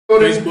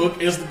Facebook,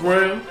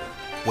 Instagram.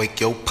 Wake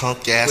your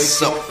punk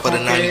ass up for the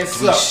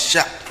 93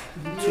 shot.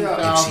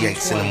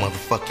 MCX in the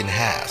motherfucking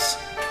house.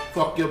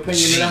 Fuck your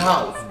opinion in the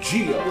house.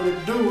 Gia. What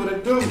it do? What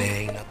it do? And it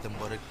ain't nothing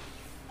but a...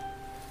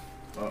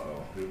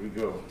 Here we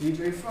go.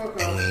 DJ fuck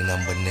And we ain't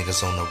nothing but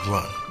niggas on the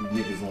run.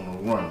 Niggas on the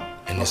run.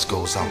 And this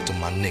goes out to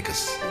my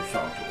niggas. Goes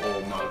out to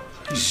all my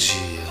people.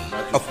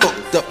 Yeah. A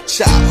fucked up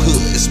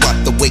childhood is why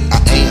the way I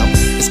am.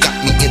 It's got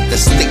me in the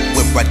state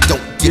where I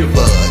don't give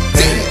a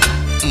damn.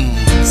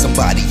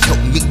 Somebody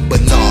help me, but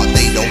nah,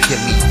 they don't hear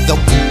me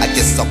though. I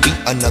guess I'll be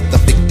another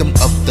victim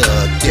of the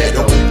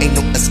ghetto. Ain't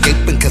no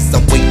escaping cause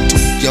I'm way too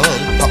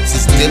young. Pops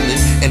is dealing,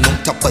 and on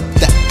top of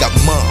that got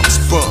moms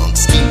sprung,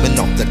 scheming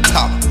off the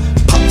top.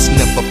 Pops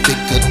never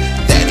figured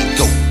that he'd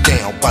go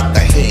down by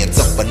the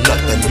hands of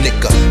another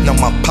nigga. Now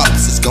my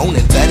pops is gone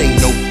and that ain't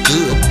no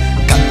good.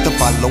 Got to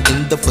follow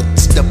in the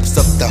footsteps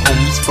of the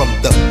homies from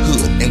the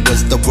hood, and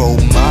was the role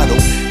model.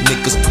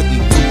 Niggas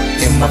putting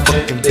food in my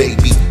fucking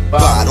baby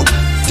bottle.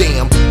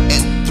 Damn,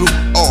 and through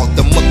all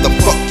the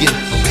motherfucking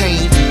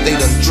pain, they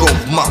done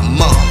drove my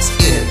mom's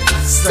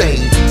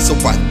insane. So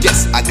I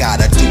guess I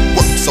gotta do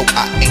work, so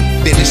I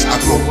ain't finished. I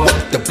grow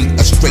up to be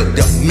a straight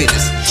up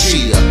menace.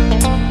 Cheer.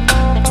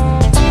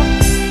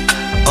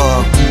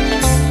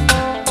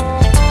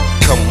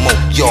 Come on,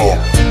 y'all.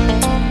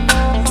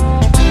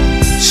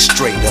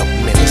 Straight up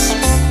menace.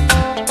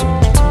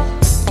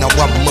 Now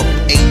I'm of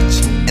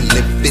age and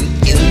living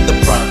in the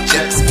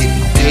projects,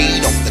 getting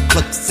paid off the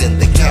clerks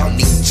and the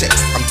county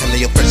checks. I'm telling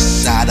you,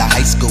 fresh out of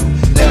high school,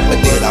 never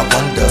did I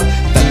wonder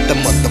that the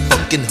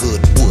motherfucking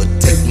hood would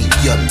take me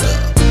under.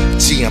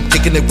 Gee, I'm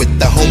kicking it with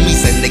the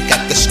homies and they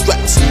got the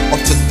straps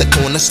off to the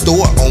corner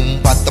store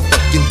owned by the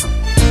fucking.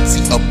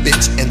 See a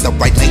bitch in the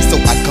right lane, so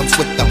I comes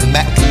with the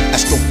Mac.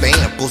 Astro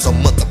Van pulls a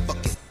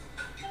motherfucking.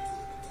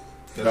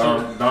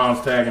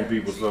 Don's tagging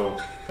people, so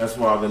that's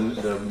why the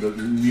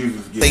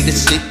music's getting. Say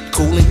this shit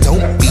cool and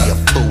don't be a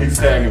fool. He's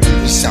tagging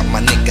me. Shot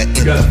my nigga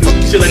in the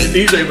fucking shit like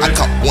DJ, I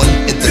caught one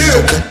in the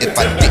shoulder. If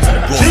I didn't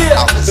run,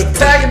 I was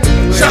tagging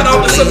me. Shout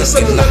out to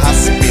in the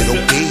hospital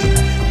bed,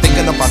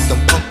 thinking about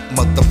them punk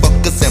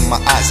motherfuckers, and my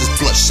eyes is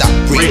bloodshot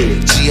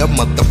red. Yeah,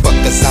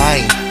 motherfuckers,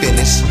 I ain't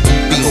finished.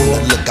 Be on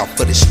the lookout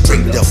for the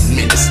straight up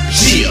menace.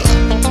 Yeah.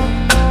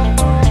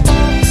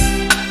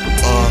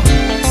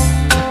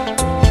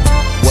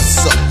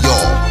 What's up,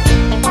 y'all?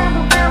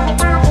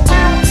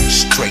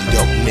 Straight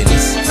up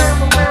menace.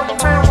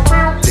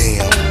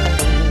 Damn.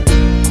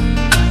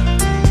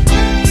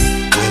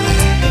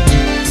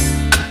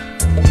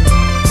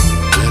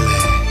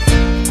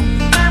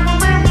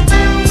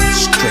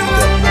 Straight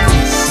up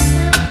menace.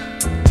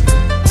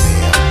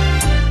 Damn.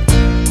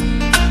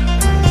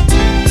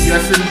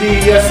 Yes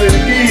indeed, yes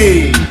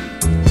indeed.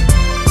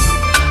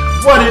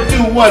 What it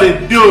do, what it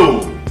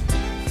do?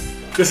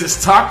 This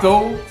is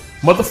Taco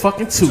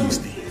motherfucking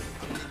Tuesday.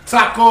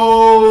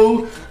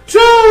 Taco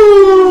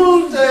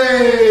Tuesday.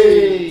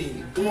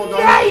 Come on, dog.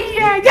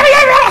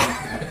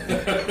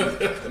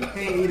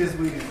 Can't eat his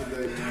Wheaties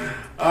today, man.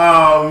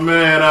 Oh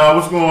man,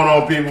 what's going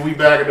on, people? We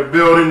back in the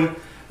building,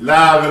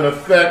 live in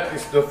effect.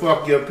 It's the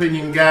Fuck Your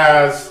Opinion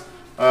guys.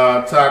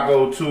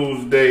 Taco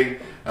Tuesday.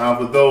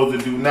 For those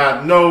that do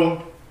not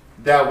know,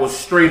 that was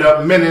Straight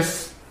Up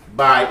Menace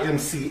by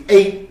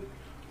MC8,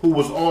 who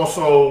was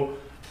also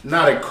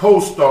not a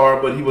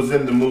co-star, but he was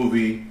in the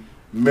movie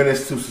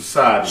Menace to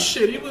Society.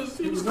 Shit, he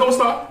was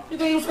co-star. You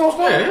think he was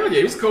co-star? Yeah,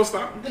 he was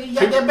co-star. He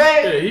got that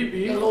bag?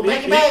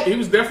 Yeah, he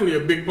was definitely a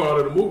big part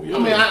of the movie. I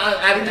mean,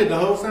 I didn't Did the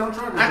whole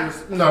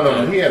soundtrack?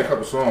 No, he had a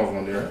couple songs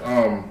on there.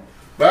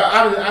 But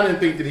I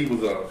didn't think that he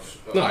was a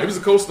No, he was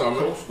a co-star, man.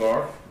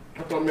 co-star.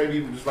 I thought maybe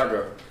he was just like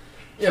a,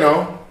 you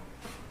know.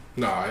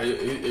 Nah,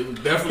 it was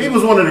definitely. He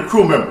was one of the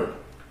crew members.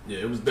 Yeah,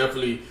 it was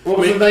definitely. What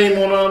was his name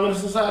on Menace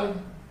Society?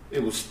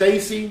 It was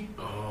Stacy.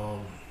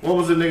 What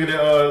was the nigga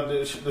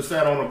that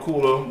sat on the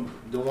cooler?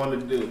 The one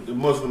that the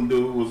Muslim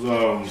dude was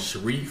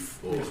Sharif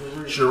or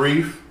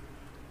Sharif.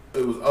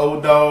 It was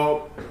Old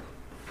Dog.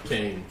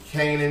 Kane.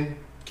 Kanan.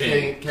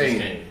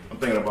 Kane. I'm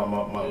thinking about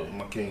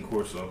my King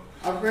Corso.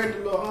 I read the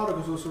little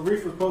article. So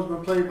Sharif was supposed to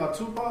be played by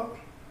Tupac.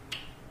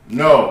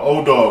 No,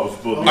 Old Dog was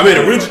supposed to be. I mean,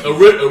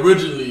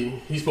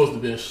 originally he's supposed to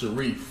be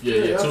Sharif.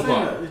 Yeah, I've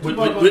Tupac, seen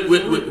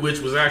that. which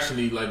was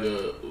actually like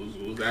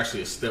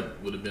actually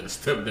would have been a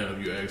step down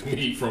if you ask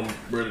me from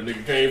where the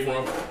nigga came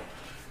from.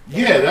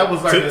 Yeah, that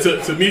was like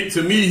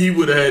to me he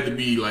would have had to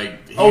be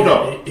like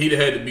he'd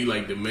have had to be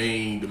like the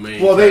main.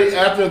 Well,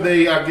 after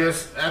they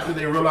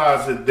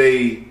realized that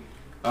they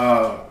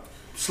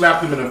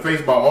slapped him in the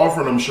face by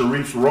offering him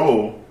Sharif's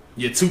role.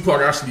 Yeah,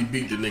 Tupac actually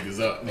beat the niggas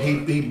up.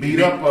 He beat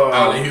up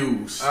Allen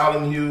Hughes.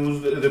 Allen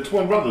Hughes, the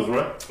twin brothers,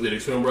 right? Yeah, the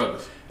twin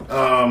brothers.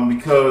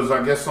 Because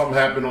I guess something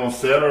happened on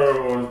set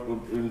or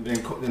in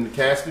the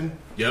casting.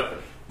 Yep.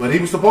 But he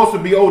was supposed to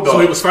be Old Dog. So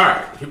he was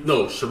fired.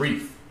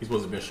 Sharif. He's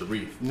supposed to have been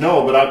Sharif.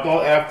 No, but I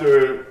thought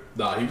after.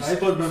 Nah, he was.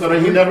 So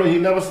then he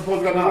never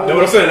supposed to got. That's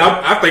what I'm saying.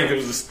 I think it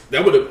was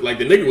that would have like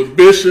the nigga was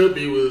Bishop.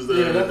 He was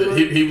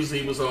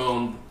he was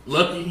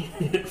Lucky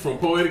from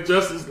Poetic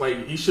Justice.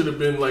 Like he should have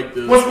been like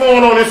the. What's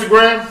going on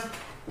Instagram?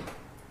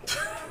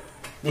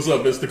 What's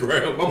up,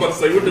 Instagram? I'm about to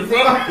say, what the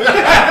fuck?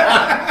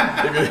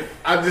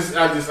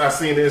 I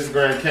seen the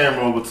Instagram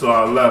camera over to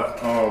our left.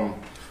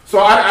 So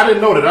I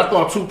didn't know that. I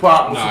thought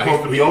Tupac was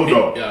supposed to be old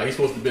dog. Yeah, he's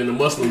supposed to be the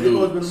Muslim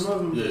dude.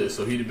 Yeah,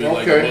 so he'd have been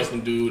like a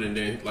Muslim dude, and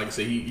then, like I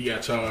said, he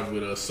got charged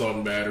with assault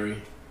and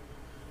battery.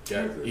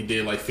 He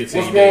did like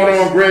 15 What's days. going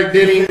on, Greg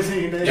Denny?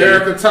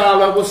 Erica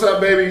Tyler, what's up,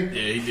 baby?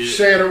 Yeah, he did.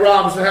 Shannon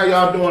Robinson, how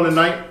y'all doing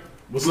tonight?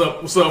 What's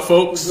up,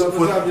 folks? What's up,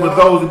 For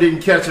those that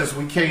didn't catch us,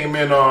 we came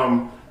in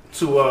to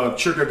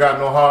Trigger Got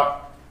No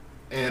Heart,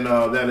 and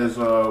that is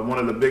one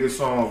of the biggest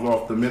songs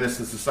off the Menace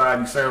to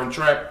Society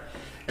soundtrack.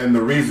 And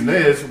the reason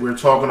is we're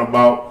talking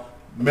about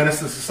Menace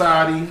to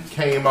Society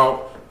came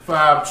out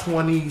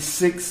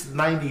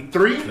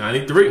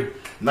 5/26/93.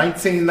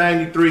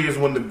 1993 is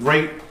when the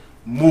great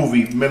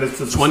movie Menace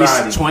to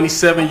Society.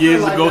 27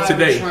 years ago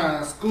today. Trying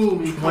to school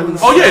me.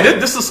 Oh yeah,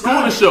 this is a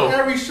schooling show.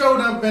 Every show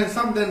done been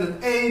something in the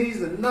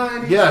 80s and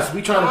 90s. Yes,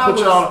 we trying to put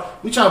y'all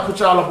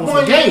up on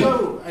some game.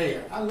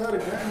 Hey, I love the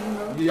game, you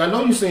know. Yeah, I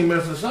know you seen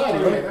Menace to Society,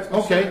 Oh, yeah, right? that's my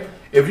Okay. shit.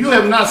 If you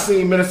have not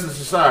seen Menace to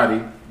Society,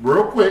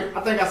 real quick.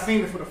 I think I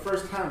seen it for the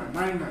first time in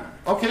 99.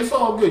 Okay, it's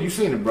all good. You've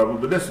seen it, brother.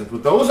 But listen, for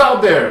those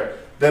out there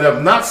that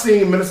have not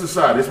seen Menace to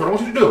Society, this is what I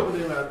want you to do. What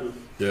did I do?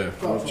 Yeah.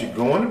 I want you to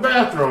go in the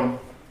bathroom.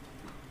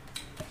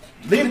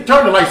 Turn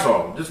the lights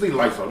off. Just leave the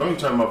lights off. Don't even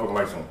turn the motherfucking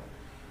lights on.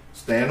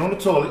 Stand on the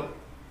toilet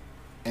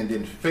and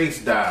then face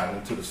dive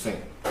into the sink.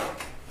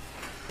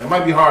 It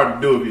might be hard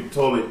to do if your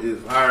toilet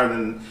is higher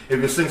than, if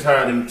your sink's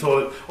higher than the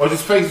toilet, or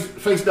just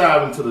face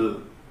dive into the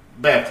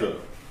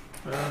bathtub.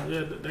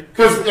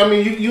 Because, I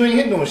mean, you ain't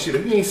hitting no shit.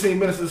 If you ain't seen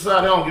Menace to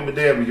Society, I don't give a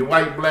damn if you're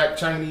white, black,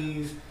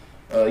 Chinese,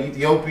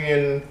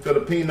 Ethiopian,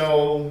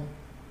 Filipino,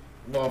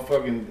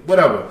 motherfucking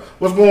whatever.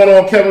 What's going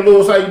on, Kevin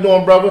Lewis? How you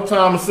doing, brother?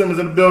 Thomas Simmons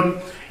in the building.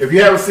 If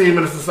you haven't seen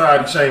Menace to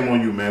Society, shame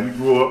on you, man. We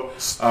grew up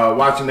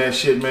watching that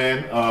shit,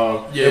 man.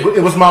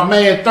 It was my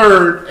man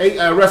Third,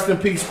 rest in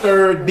peace,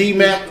 Third,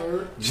 D-Mac,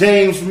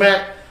 James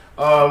Mac.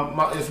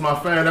 It's my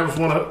fan. That was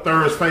one of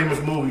Third's famous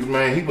movies,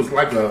 man. He was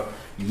like a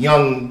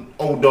young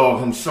old dog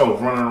himself,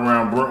 running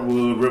around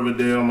Brentwood,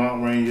 Riverdale,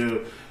 Mount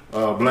Rainier,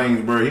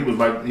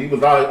 Blainsburg. He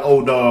was our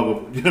old dog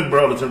of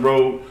Burlington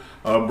Road.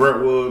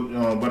 Brentwood,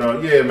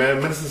 yeah,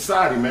 man, Menace to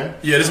Society, man.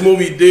 Yeah, this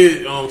movie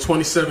did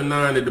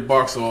 27.9 at the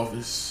box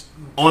office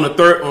on a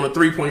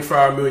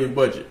 3.5 million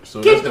budget. So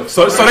they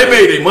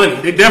made their money.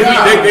 They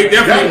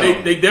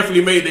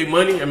definitely made their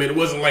money. I mean, it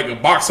wasn't like a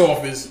box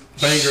office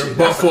banger, Shit,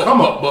 but for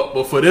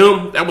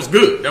them, that was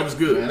good. That was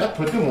good. Man, that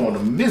put them on the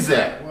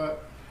Mizak.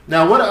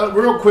 Now,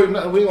 real quick,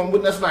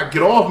 let's not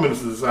get off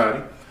Menace to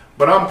Society,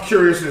 but I'm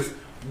curious is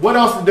what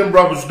else did them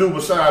brothers do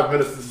besides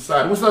Menace to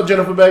Society? What's up,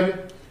 Jennifer, baby?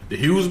 The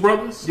Hughes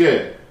brothers?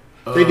 Yeah.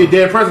 They did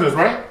Dead Presidents,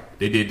 right?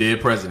 They did Dead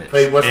Presidents.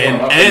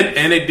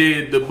 And they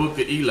did the Book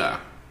of Eli.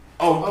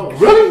 Oh,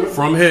 really?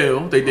 From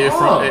Hell. They did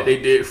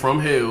From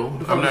Hell.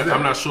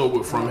 I'm not sure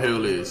what From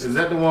Hell is. Is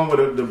that the one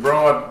with the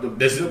broad?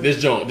 This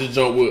joint with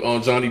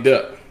Johnny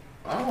Depp.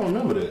 I don't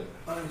remember that.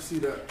 I didn't see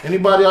that.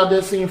 Anybody out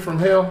there seen From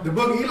Hell? The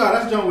Book of Eli,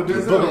 that's John with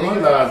Denzel. The Book of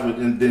Eli's with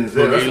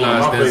Denzel. That's one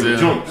of my favorite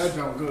joints. That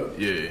John good.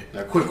 Yeah.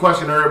 Now, quick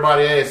question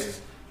everybody asks.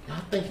 Y'all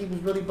think he was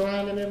really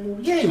blind in that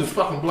movie? Yeah, he was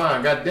fucking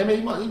blind. God damn it,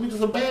 he was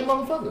just a bad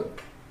motherfucker.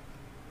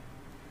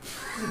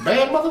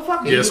 Bad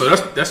motherfucker. Yeah, so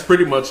that's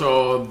pretty much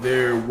all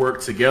their work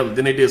together.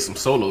 Then they did some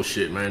solo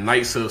shit, man.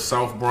 Nights of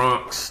South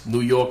Bronx,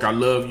 New York, I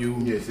Love You,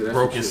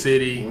 Broken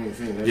City.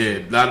 Yeah,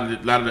 a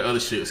lot of the other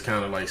shit is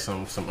kind of like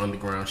some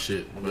underground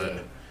shit.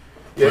 But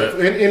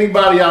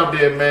anybody out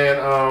there,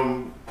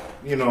 man,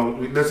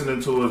 listening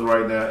to us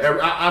right now.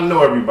 I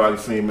know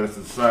everybody's seen Menace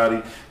to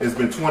Society. It's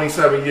been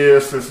 27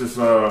 years since it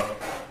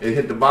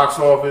hit the box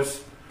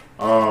office.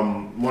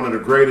 One of the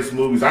greatest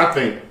movies, I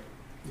think,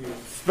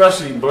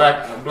 especially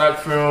black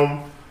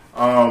film.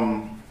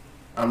 I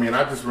mean,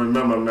 I just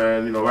remember,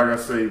 man. Like I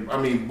say,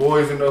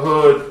 Boys in the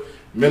Hood,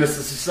 Menace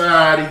to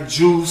Society,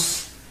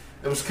 Juice.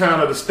 It was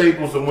kind of the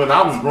staples of when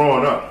I was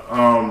growing up.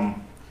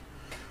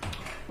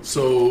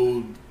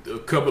 So a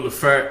couple of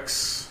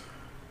facts.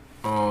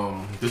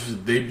 This was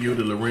the debut of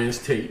Lorenz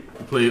Tate,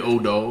 who played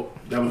O-Dog.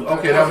 That was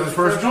his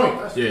first joint.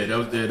 Yeah, that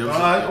was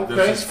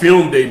his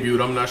film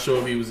debut. I'm not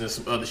sure if he was in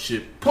some other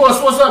shit.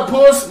 Puss, what's up,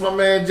 Puss? My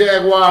man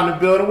Jaguar in the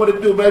building. What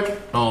it do, baby?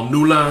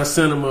 New Line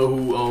Cinema,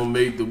 who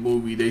made the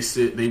movie, they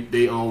said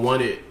they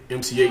wanted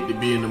MC8 to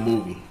be in the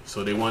movie,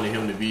 so they wanted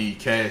him to be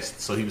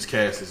cast. So he was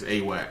cast as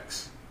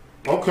AWACS.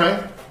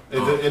 Okay.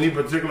 Is there any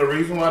particular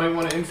reason why they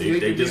wanted MC8?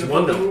 They just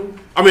wanted him.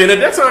 I mean, at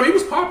that time he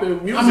was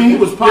popping music. He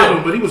was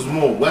popping, but he was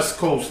more West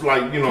Coast,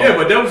 like Yeah,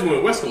 but that was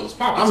when West Coast was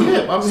popping. I'm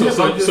hip.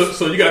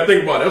 So you got to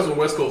think about it. That was when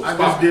West Coast was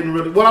popping. I just didn't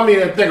really. Well,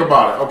 think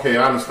about it. Okay,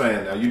 I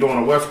understand now. You're doing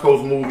a West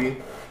Coast movie,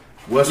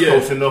 West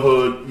Coast in the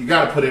hood. You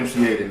got to put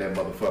MC8 in that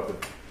motherfucker.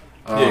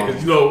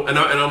 Because and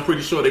I'm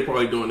pretty sure they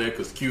probably doing that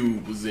because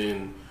Cube was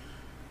in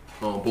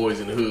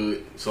Boys in the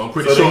Hood, so I'm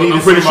pretty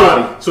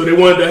sure. So they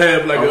wanted to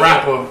have like a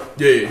rapper.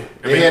 Yeah,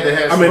 they had to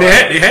have.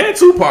 They had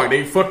Tupac.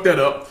 They fucked that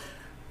up.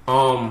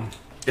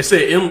 It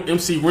said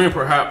MC Ren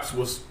was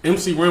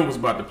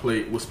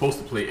supposed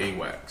to play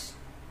AWACS.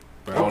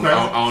 But I don't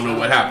know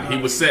what happened.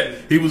 He was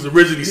set. He was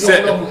originally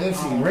set. You don't know who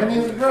MC Ren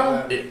is,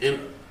 bro?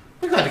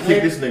 We got to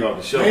kick this nigga off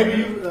the show.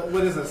 Maybe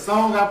what is a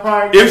song I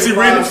probably MC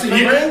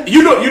Ren.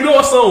 You know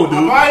a song,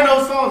 dude. I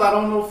know songs. I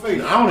don't know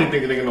face. I don't even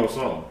think the nigga knows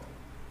song.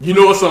 You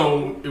know a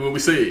song when we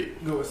say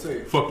it. Go and say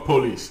it. Fuck the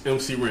police.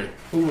 MC Ren.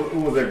 Who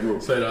was that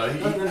group? Said He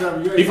from skinny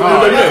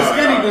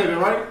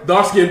nigga, right?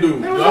 dark skin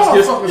dude. They was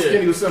all fucking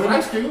skinny with some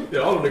Ice Cube.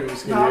 Yeah, all the niggas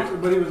was skinny. No,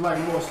 but he was like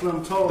more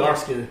slim, tall. Dark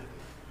skin.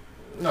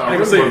 No, I ain't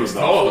gonna say he was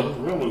taller.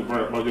 Ren was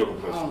my I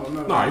joke. don't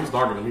know. Nah, he was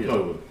darker than me.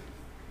 No,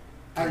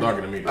 He's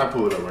darker than me. I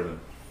pull it up right now.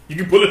 You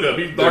can pull it up.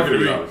 He's darker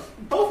than me.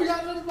 Both of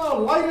y'all just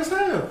about light as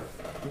hell.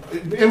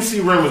 MC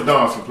Ren was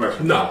Don's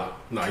complexion. Nah,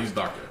 he's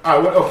darker.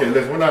 All right, okay,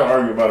 listen, we're not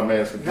arguing about a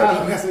man's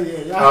complexion.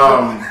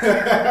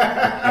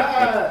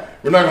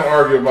 We're not gonna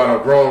argue about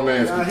a grown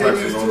man's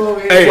complexion.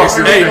 Hey,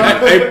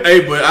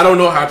 but I don't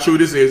know how true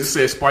this is. It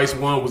says Spice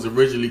One was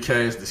originally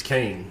cast as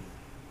Kane.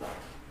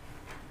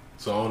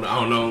 So I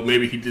don't know.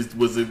 Maybe he just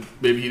wasn't.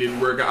 Maybe he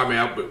didn't work out. I mean,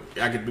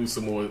 I could do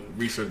some more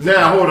research.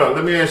 Now hold on.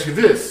 Let me ask you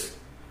this: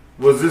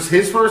 was this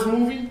his first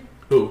movie?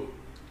 Who?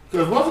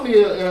 Because wasn't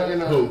he in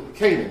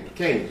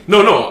Kanan?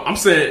 No. I'm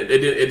saying it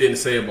didn't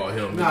say about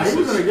him. Nah, he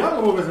was in a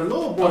younger movie as a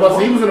little boy.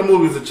 He was in a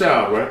movie as a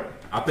child, right?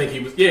 I think he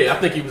was. Yeah, I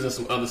think he was in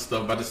some other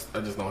stuff. But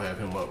I just don't have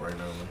him up right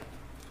now, man.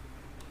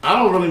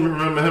 I don't really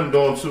remember him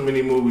doing too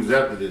many movies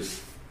after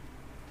this.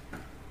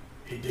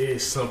 He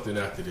did something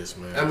after this,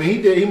 man. I mean,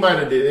 he did. He might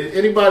have did.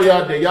 Anybody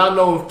out there, y'all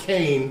know of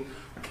Kane?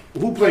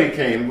 Who played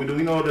Kane? Do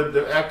we know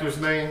the actor's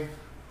name?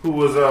 Who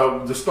was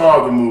the star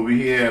of the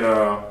movie? He had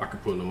I can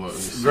pull him up.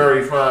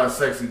 Very fine,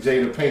 sexy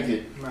Jada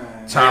Pinkett.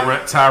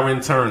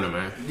 Tyrone Turner,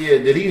 man. Yeah.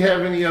 Did he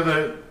have any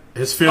other?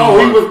 His film. Oh,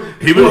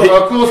 he was.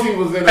 Of course, he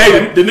was in.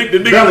 Hey, the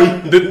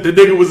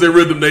nigga was in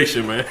Rhythm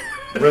Nation, man.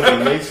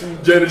 Rhythm Nation.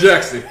 Janet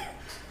Jackson.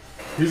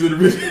 He's in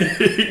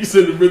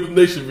the Rhythm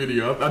Nation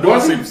video. I know I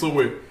see him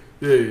somewhere.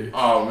 Yeah.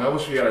 Oh man, I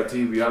wish we had a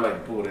TV. I like to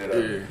pull that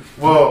up. Yeah.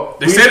 Well,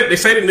 they say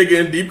the nigga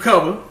in Deep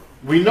Cover.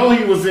 We know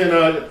he was in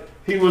a.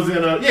 The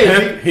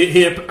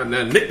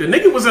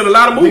nigga was in a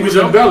lot of movies. He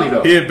was in Belly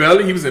though. He in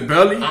Belly. He was in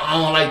Belly. I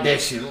don't like that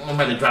shit. I'm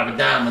about to drop a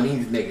dime on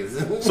these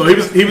niggas. So he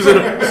was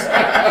in.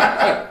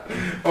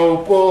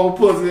 Poor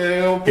pussy.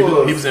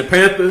 He was in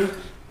Panther,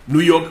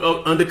 New York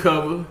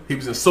Undercover. He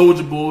was in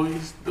Soldier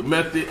Boys, The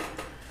Method.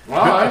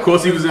 Right. Of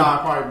course, he was in.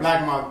 Black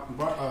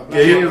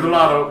he was a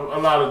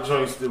lot of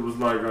joints that was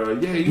like,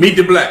 Meet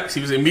the Blacks. He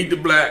was in Meet the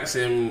Blacks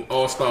and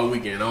All Star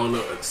Weekend. I don't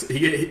know.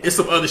 It's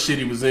some other shit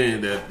he was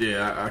in that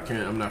I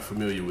can't. I'm not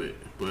familiar with.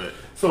 But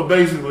so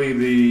basically,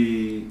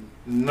 the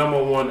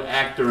number one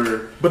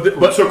actor but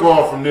took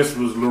off from this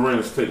was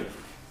Lorenz Tate.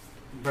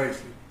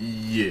 Basically.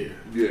 Yeah.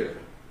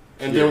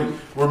 And then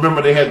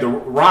remember they had the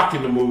Rock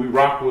in the movie.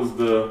 Rock was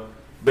the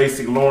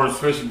basic Lawrence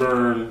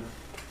Fishburne.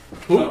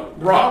 Who?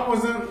 Rock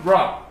was in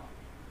Rock.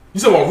 You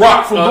talking about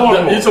Rock from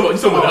Baltimore? You talking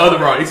about the other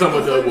Rock? You talking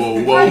about the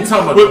whoa? You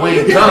talking about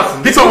Dwayne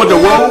Johnson? He talking about the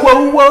whoa?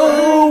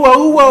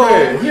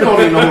 Yeah, you don't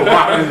even know who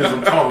Rock is.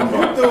 I'm talking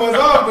about.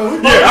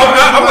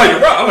 I'm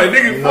like Rock. I'm like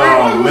nigga.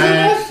 No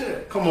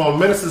man, come on,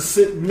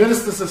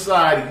 Minister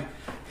Society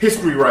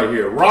history right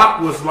here.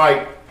 Rock was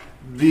like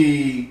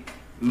the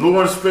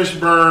Lawrence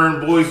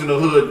Fishburne, Boys in the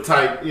Hood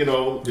type, he had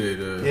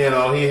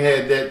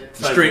that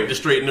type the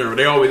straight nerve.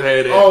 They always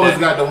had that. Always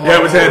got the one. They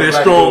always had that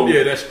strong,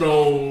 that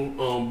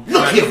strong.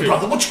 Look here,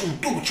 brother, what you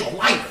gonna do with your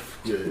life?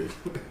 Yeah,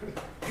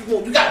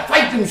 you gotta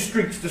fight them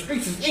streets. The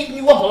streets is eating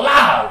you up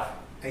alive.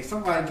 Hey,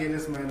 somebody get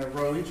this man a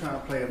role. He trying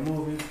to play a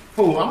movie.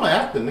 Fool, I'm an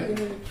actor,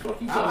 nigga.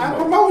 I'm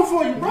promoting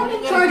for you, bro.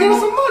 I'm trying to get us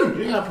some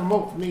money. You gotta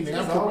promote for me,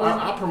 nigga.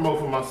 I promote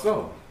for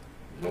myself.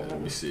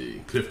 Let me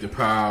see. Clifton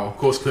Powell. Of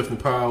course, Clifton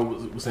Powell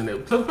was in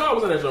that. Clifton Powell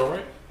was in that show,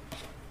 right?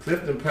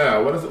 Clifton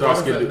Powell. What is that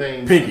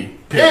name? Pinky.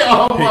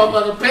 Yeah,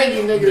 motherfucker,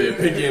 Pinky, nigga. Yeah,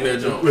 Pinky in that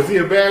joint. Was he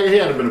a bad guy? He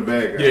had to been a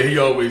bad guy. Yeah, he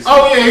always.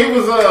 Oh yeah, he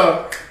was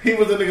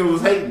a nigga who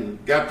was hating.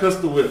 Got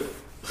pistol whipped.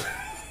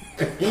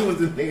 He was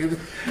the nigga.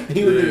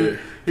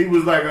 He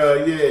was like,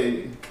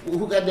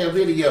 who got that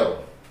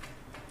video?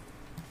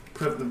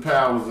 Clifton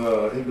Powell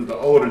was he was the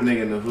older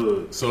nigga in the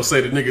hood. So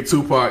say the nigga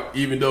Tupac,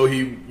 even though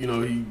he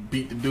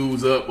beat the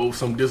dudes up over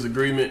some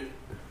disagreement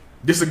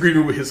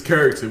with his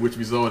character, which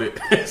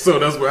resulted. So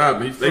that's what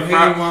happened.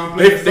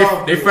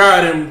 They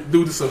fired him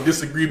due to some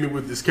disagreement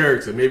with his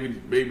character. Maybe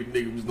the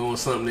nigga was doing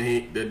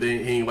something that he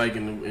ain't like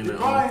in the.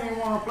 Probably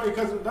didn't want to play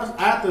because that's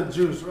after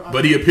Juice. Right?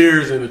 But he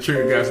appears in the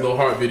Trigger Guys No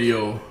Heart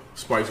video,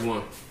 Spice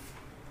One.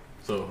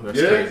 So that's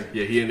crazy.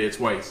 Yeah, he in there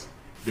twice.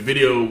 The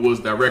video was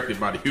directed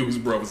by the Hughes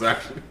brothers,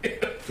 actually.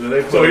 So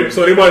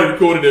they might have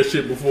recorded that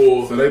shit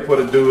before. So they put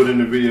a dude in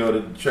the video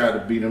to try to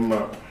beat him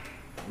up.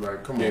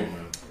 Like, come on,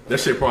 man. That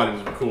shit probably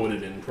was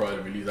recorded and probably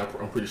released.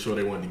 I'm pretty sure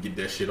they wanted to get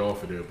that shit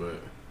off of there, but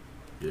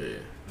yeah.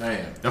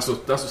 Damn. That's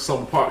what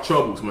some part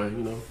troubles,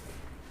 man.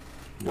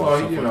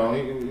 Well, he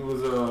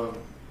was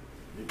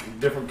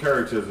different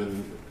characters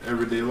in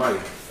everyday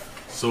life.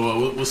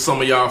 So, what's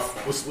some of your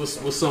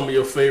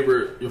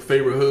favorite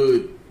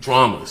hood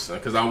dramas?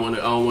 Because I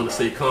don't want to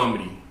say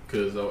comedy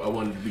because I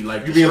wanted to be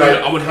like you mean like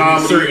I wanted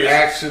comedy, to be serious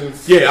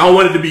actions. Yeah, I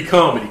wanted to be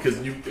comedy because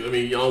I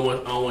don't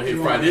want to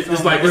hit Friday.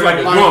 It's like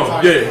a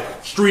drama.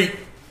 Yeah, street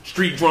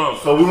drama.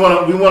 So we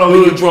want to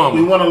leave drama.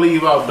 We want to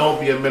leave out. Don't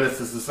be a menace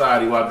to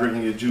society while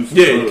drinking your juice.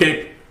 Yeah, you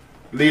can't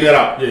leave that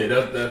out. Yeah,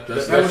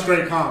 that's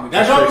straight comedy.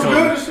 That shit was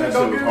good. That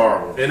shit was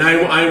horrible. And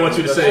I didn't want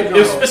you to say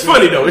it's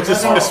funny though. It's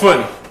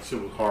funny. That shit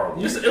was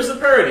horrible. It's a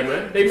parody,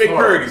 man. They make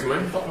parodies,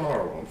 man. It's fucking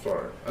horrible. I'm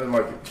sorry. I didn't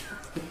like it.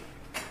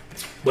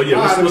 But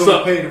yeah, what's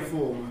up? Paid in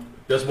full, man.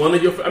 That's one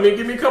of your. I mean,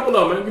 give me a couple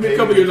of them, man. Give me a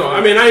couple of yours.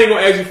 I mean, I ain't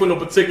gonna ask you for no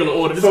particular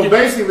order. So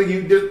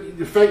basically,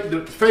 the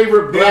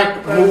favorite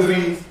black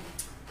movies,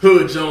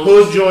 hood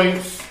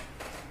joints,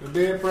 the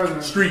Dead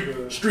President,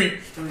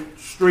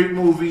 street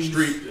movies,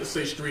 Let's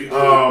say street.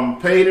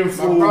 Paid in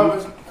full. My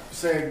brothers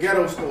said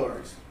Ghetto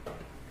Stories.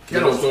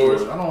 Ghetto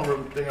Stories. I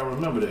don't think I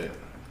remember that.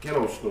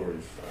 Ghetto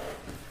Stories.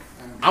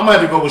 I'm gonna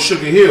have to go with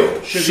Sugar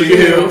Hill. Sugar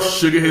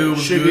Hill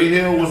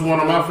was one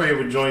of my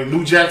favorite joints.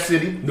 New Jack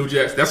City.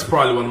 That's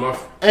probably one of my.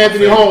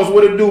 Anthony Holmes,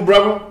 what it do,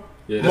 brother?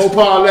 Yeah,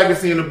 Mopar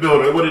Legacy in the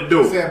building. What it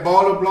do? Said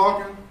Baller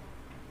Blocking.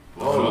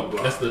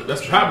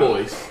 That's Hot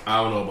Boys.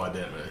 I don't know about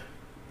that, man.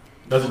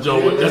 That's a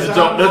joint.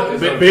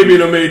 Baby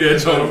done made that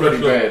joint.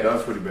 That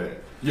was pretty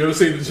bad. You ever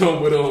seen the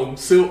joint with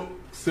Silk?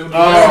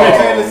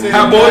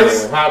 Hot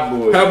Boys.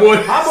 That was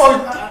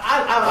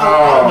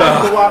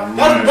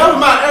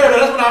my era.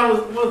 That's when I was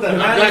that?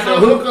 I got the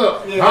hook up.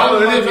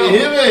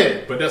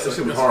 But that's a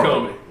horrible.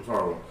 comedy. It was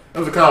horrible. That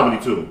was a comedy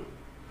too.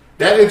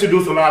 That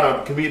introduced a lot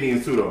of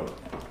comedians too, though.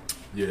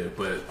 Yeah,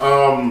 but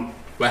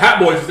Hot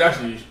Boys is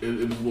actually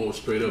it was more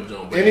straight up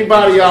jump.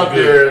 Anybody out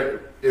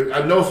there?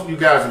 I know you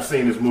guys have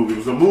seen this movie. It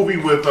was a movie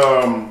with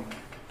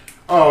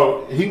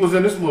he was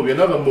in this movie.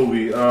 Another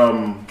movie.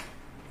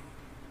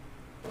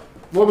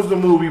 What was the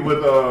movie with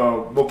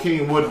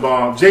Bokeem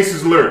Woodbine?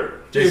 Jason's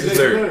Lyric. Jason's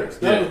Lyric.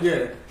 That was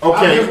Okay. I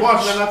was just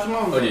watching that not too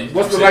long ago.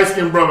 What's the light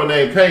skinned brother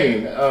named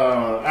Payne?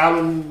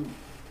 Alan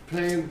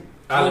Payne.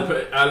 Alan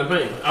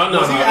Payne.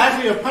 Was he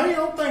actually a Payne? I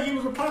don't think he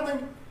was a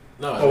Payne.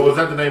 No. Oh, was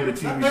that the name of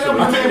the TV show? Yeah. No.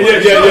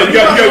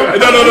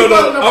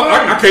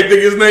 I can't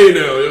think his name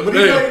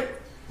now.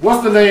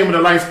 What's the name of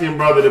the light skinned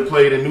brother that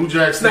played in New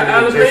Jack City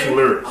and Jason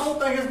Lyric? I don't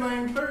think his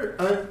name Third.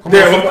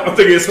 I'm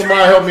thinking it's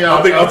somebody help me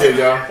out. I'll tell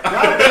y'all.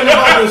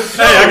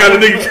 Hey, I got a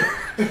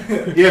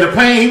nigga. Yeah, the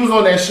Payne. He was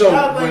on that show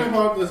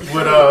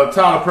with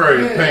Tyler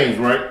Perry. The Paynes,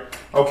 right?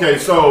 Okay,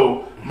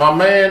 so my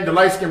man, the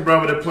light skinned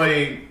brother that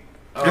played.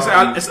 It's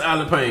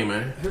Alan Payne,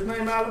 man. His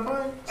name Alan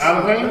Payne?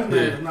 Alan Payne? His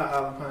name is not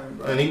Alan Payne,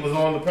 bro. And he was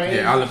on the Payne?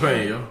 Yeah, Alan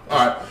Payne, yo.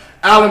 Alright.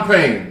 Alan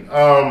Payne.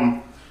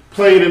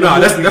 Played in the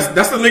movie.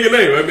 That's the nigga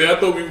name. I mean, I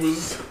thought we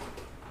was.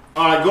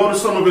 Alright, go to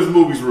some of his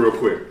movies real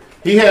quick.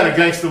 He had a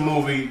gangster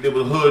movie that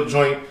was hood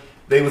joint.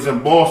 They was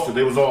in Boston.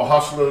 They was all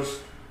hustlers.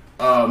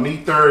 Me,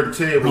 Third, and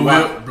Ted.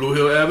 Blue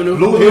Hill Avenue?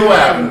 Blue Hill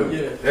Avenue.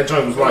 Yeah. That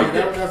joint was like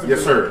that.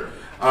 Yes, sir.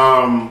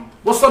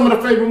 What's some of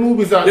the favorite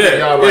movies out there,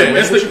 y'all? Yeah,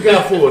 like, what you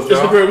got for us,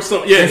 y'all?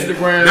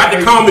 Instagram, not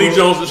the comedy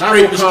Jones, the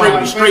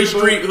straight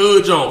street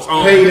hood Jones.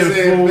 Paid in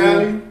full.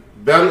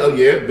 Belly. Oh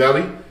yeah,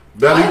 Belly.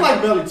 I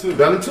like Belly too.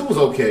 Belly 2 was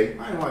okay.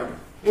 I ain't like it.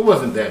 It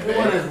wasn't that bad. It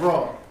wasn't as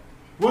raw.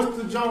 What's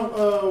the joint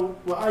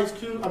with Ice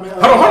Cube? I mean,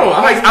 hold on.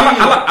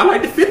 I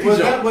like the 50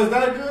 joint. Was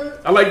that good?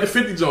 I like the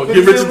 50 joint.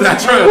 Get rich or die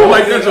trying. I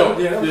like that joint.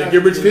 Yeah,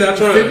 get rich or die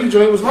trying. 50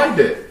 joint was like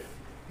that.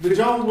 The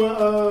joint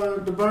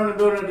with the burning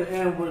building at the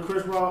end with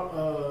Chris Rock,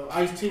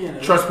 Ice-T in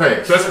it.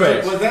 Trespass.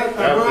 Was that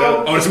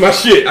bro? Oh, it's my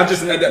shit. I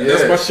just had that.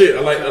 That's my shit. I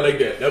like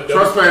that.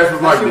 Trespass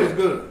was like that. Was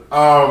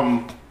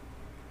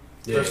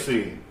good. Let's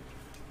see.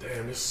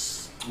 Damn,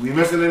 this. We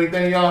missing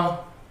anything,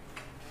 y'all?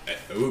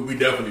 We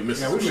definitely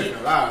missing some shit.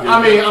 A lot.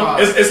 I mean,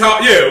 it's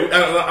hard. Yeah,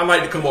 I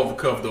like to come off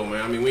the cuff though,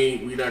 man. I mean,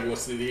 we not gonna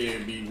sit here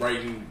and be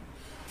writing.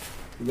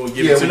 We're gonna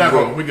get to you,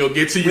 bro. We're gonna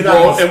get to you,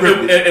 bro.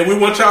 And we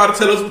want y'all to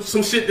tell us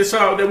some shit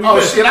that we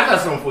missed. Shit, I got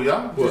something for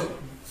y'all. What?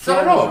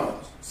 Set it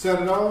off.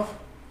 Set it off?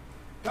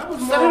 That was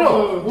Set it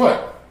off.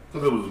 What?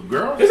 Because it was a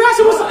girl? It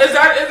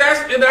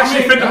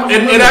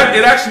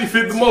actually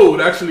fit the mold.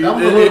 Actually,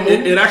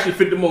 it actually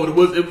fit the mold. It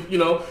was,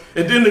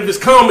 and then if it's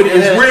comedy,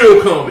 it's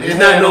real comedy. It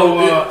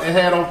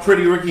had on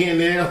Pretty Ricky in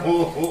there.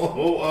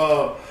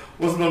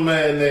 What's my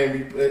man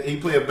name? He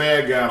played a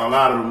bad guy in a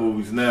lot of the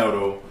movies now,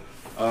 though.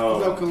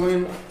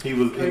 He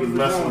was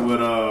messing with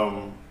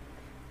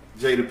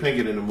Jada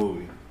Pinkett in the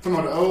movie. Talking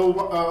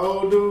about the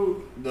old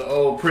dude? The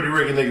old Pretty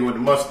Ricky nigga with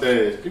the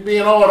mustache. He be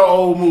in all the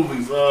old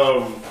movies.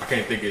 I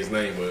can't think of his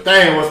name, but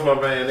dang, what's my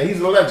man? He's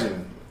a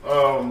legend.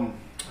 I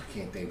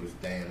can't think of his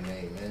damn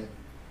name, man.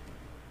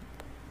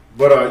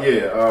 But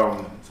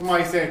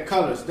somebody said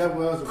Colors. That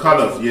was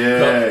Colors.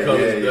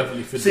 Colors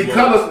definitely fit. See,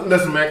 Colors.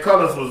 Listen, man.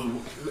 Colors was a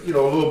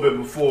little bit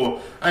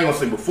before. I ain't gonna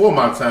say before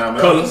my time.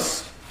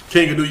 Colors.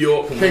 King of New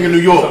York. King of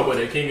New York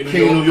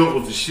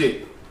was the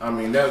shit. I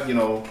mean that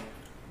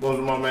what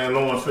was my man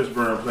Lawrence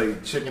Fishburne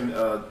played Chicken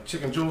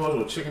George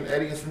or Chicken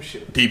Eddie and some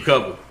shit. Deep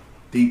cover.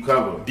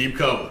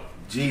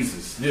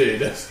 Jesus. Yeah,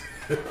 that's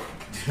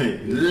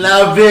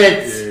love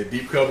it. Yeah,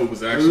 Deep Cover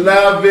was actually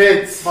love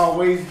it. About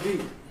waist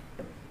deep.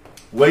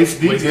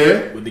 Waist Deep,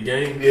 yeah. With the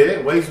game.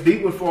 Yeah, Waist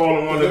Deep would fall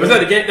in one of them. Was that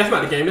the game? That's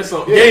not the game. That's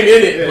some game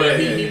in it, but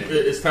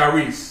it's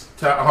Tyrese.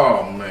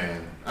 Oh,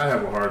 man. I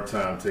have a hard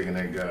time taking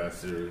that guy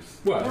serious.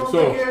 What?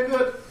 So,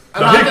 good.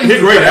 No, he's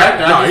great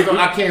actor.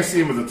 I can't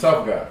see him as a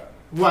tough guy.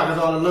 Why? Because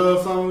all the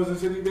love songs and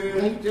shit he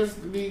did? He just...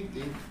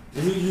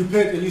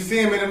 You see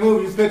him in the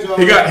movie, you picture all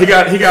He got.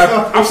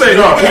 I'm saying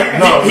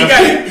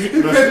he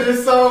picture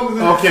his songs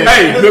and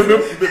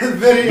his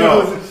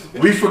videos.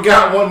 No, we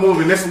forgot one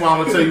movie, and this is why I'm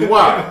going to tell you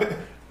why.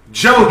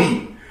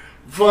 Jody.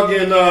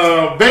 Fucking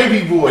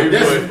Baby Boy.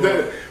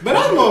 But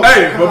I'm going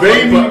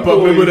but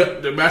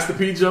remember the Master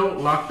P joke,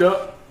 Locked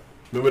Up?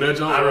 Remember that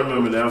joke? I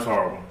remember that. Was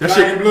horrible. Black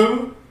and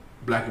Blue?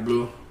 Black and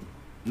Blue.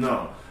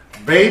 No.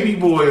 Baby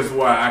Boy is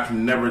why I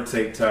can never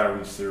take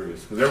Tyrese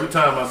serious. Because every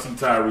time I see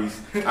Tyrese,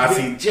 I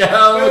see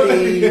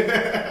Jody.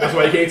 That's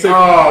why you can't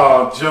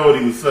take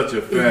Jody was such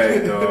a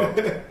fag,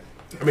 dog.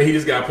 I mean, he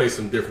just gotta play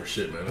some different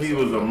shit, man. He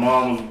was a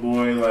mama's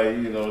boy, like,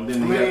 you know.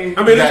 Then he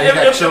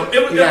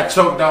got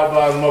choked out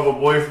by his mother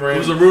boyfriend. It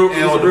was a real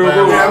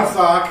Yeah, I'm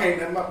sorry, I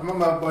can't.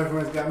 My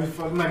boyfriend's got me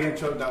fucked. I'm not getting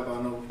choked out by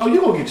no. Oh,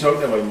 you gonna get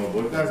choked out by your mother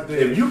boyfriend? That's dead.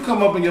 If you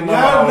come up in your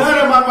mother's house none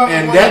of my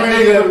and that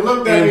nigga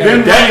looked at me,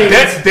 and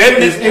that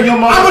is in your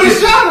mother's I would have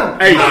shot him.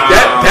 Hey,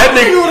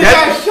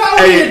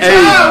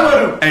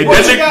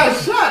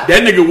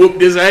 that nigga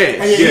whooped his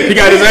ass. He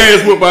got his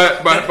ass whooped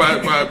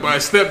by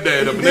his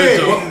stepdad up in that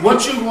joint.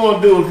 What you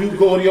gonna do if you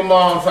go to your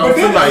mom's house but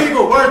then tonight? he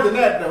go worse than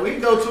that though. He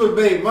go to his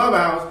baby mother's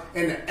house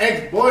and the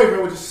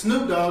ex-boyfriend was just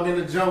Snoop Dogg in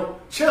the joint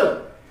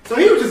chilling. So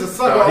he was just a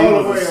sucker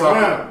all the way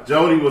around.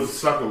 Jody was a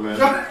sucker, man.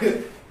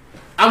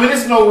 I mean,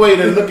 there's no way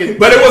to look at.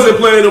 But it wasn't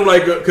playing him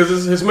like because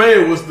his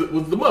man was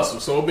the muscle.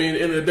 So I mean, at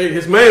the end of the day,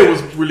 his man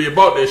was really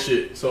about that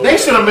shit. So they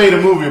should have made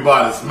a movie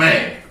about his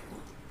man.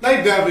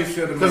 They definitely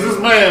should have. Because his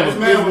man was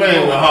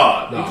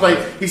hard. No.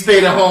 He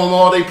stayed at home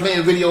all day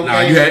playing video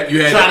games.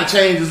 You had trying to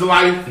change his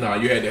life. No,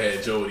 you had to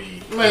have Jody.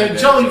 Man,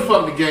 Jody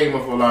fucked the game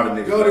up for a lot of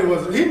niggas. Jody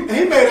was he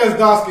made us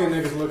dark skinned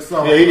niggas look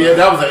soft. Yeah,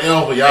 that was an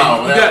L for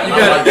y'all.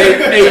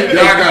 Y'all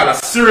got a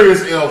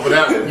serious L for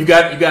that one. You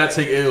got to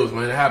take L's,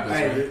 man. It happens.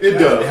 Man. It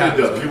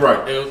does. You're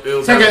right.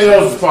 Taking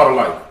L's is part of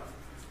life.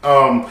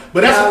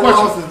 But that's a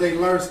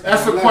question.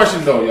 That's a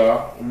question though,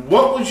 y'all.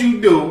 What would you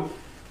do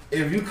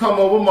if you come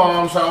over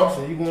mom's house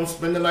and you gonna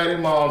spend the night at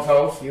mom's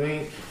house?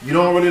 You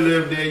don't really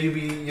live there. You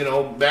be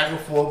back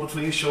and forth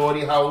between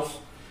shorty house.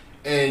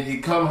 And you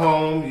come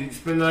home, you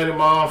spend the night at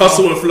mom's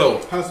Hustle and flow.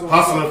 Hustle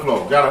and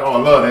flow.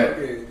 Love that.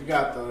 Yeah, you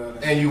got to throw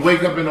that. And you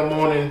wake up in the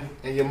morning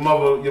and your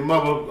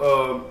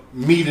mother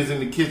meat is in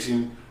the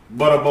kitchen,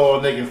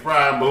 butterball making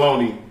fried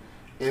bologna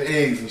and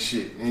eggs and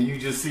shit. And you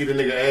just see the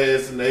nigga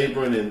ass in the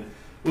apron and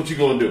what you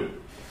gonna do?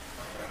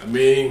 I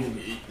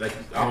mean, like,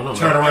 I don't know.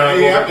 Turn around.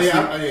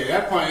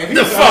 That point.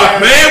 The fuck,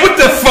 man? What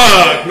the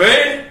fuck,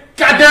 man?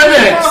 Goddamn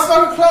it!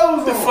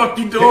 What the fuck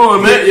you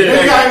doing, man?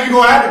 Yeah. You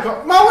gonna have to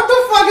come. Man, what the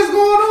fuck is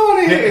going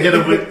on here?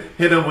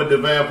 Hit him with the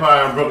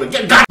vampire in Brooklyn. God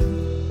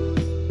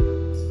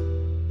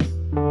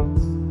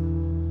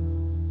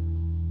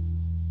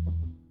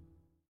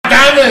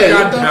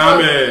damn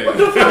it! What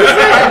the fuck is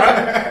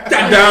that?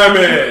 God damn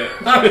it!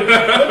 What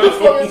the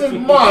fuck is this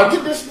mom?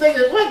 Get this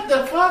nigga. What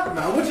the fuck?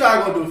 Now, what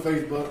y'all gonna do,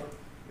 Facebook?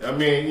 I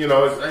mean,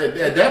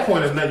 at that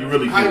point, it's nothing you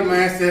really do. Hype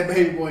Man said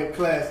Baby Boy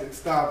classic.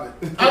 Stop it.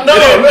 I know.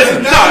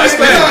 Listen, it's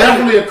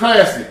definitely a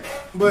classic.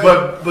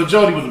 But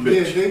Jody was a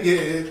bitch.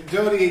 Yeah,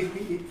 Jody.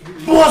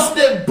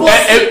 Busted.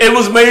 It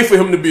was made for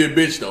him to be a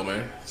bitch, though,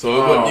 man. So,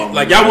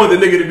 y'all want the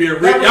nigga to be a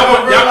rich. Y'all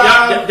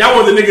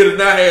want the nigga to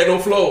not have no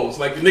flaws.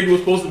 Like, the nigga was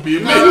supposed to be a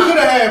bitch. No, you could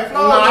have had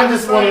flaws. No, I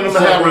just wanted him to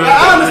have.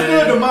 I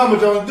understood the Mama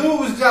Jones. Dude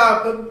was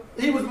job.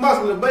 He was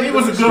muscular, but he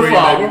was a good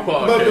father.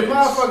 But the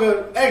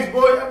motherfucker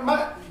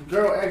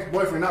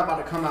ex-boyfriend not about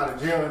to come out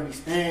of jail and be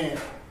stand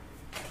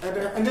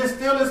and then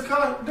steal his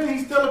car. Didn't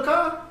he steal a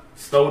car?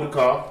 Stole the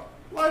car.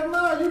 Like,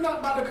 nah, you're not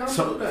about to come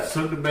do that.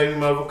 Took the baby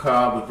mother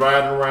car, was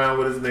riding around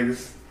with his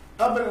niggas.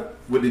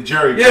 With the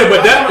Jerry. Yeah,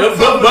 but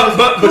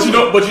you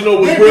know what's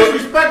real.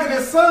 Disrespecting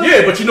his son.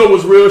 Yeah, but you know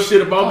what's real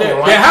shit about that?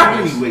 That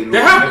happens.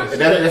 That happens.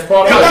 That's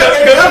part of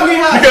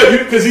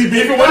it. Because he's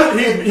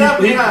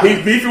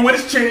beefing with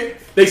his chick.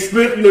 They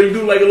split. You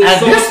do like a little. At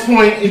this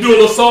point, you do a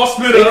little soft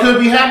split up. It could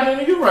be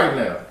happening to you right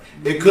now.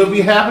 It could be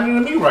happening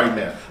to me right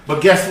now.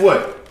 But guess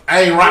what?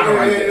 I ain't rocking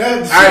like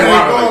that. I ain't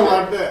rocking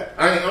like that.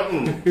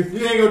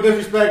 You ain't gonna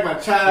disrespect my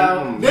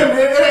child. It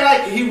ain't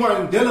like he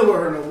wasn't dealing with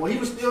her no more. He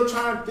was still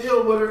trying to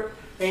deal with her.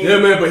 Yeah,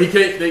 man, but he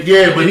can't.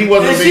 But he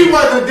wasn't. And she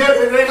wasn't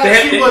dealing.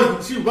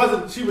 She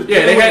wasn't.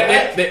 Yeah,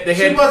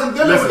 she wasn't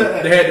dealing with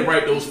that. They had to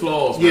write those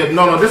flaws. Yeah,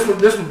 no. This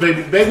was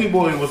Baby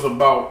Boy was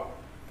about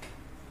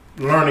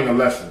learning a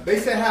lesson. They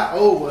said how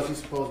old was he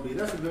supposed to be?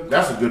 That's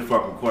a good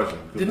fucking question.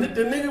 The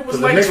nigga was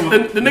like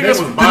the nigga was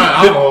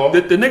buying alcohol.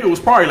 The nigga was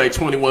probably like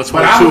 21, 22.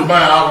 But I was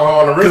buying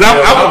alcohol in the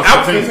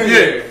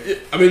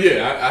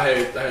I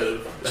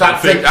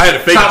had a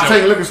fake Chop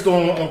Tank liquor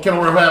store on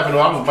Kenilworth Avenue.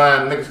 I was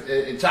buying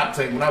niggas at Chop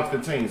Tank when I was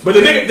 15. So but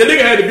the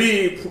nigga had to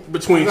be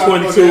between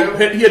 22.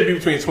 He had to be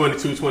between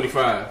 22,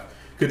 25.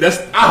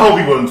 I hope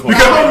he wasn't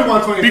 25. I hope he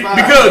wasn't 25.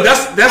 Because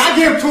that's. I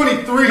give him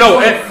 23. No,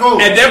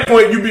 at that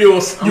point you be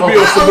on some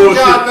bullshit.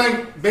 Y'all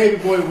think Baby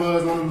Boy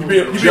was on the movie?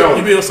 You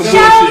be on some bullshit.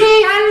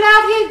 I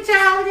love you,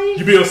 Jody.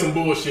 You be on some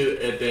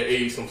bullshit at that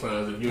age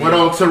sometimes. What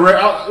on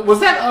was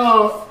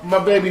that my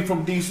baby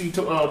from DC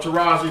to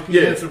Taraji P.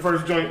 Henson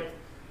first joint?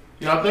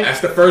 Y'all think that's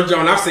the first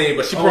joint I've seen,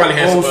 but she probably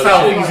has some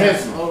Southeast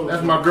Henson.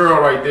 That's my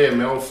girl right there,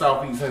 man. Old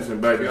Southeast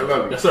Henson, baby. I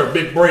love you. That's her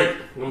big break.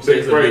 I'm saying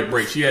it's a big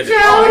break. She had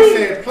that. They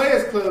said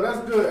Players Club. That's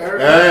good, Eric.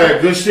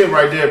 Yeah, good shit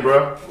right there,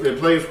 bro. The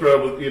Players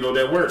Club was,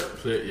 that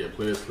worked. Yeah,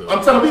 Players Club.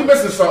 I'm telling you, we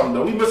missing something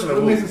though. We missing a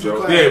movie,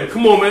 Joe. Yeah,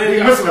 come on, man.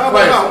 We missing a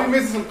classic. We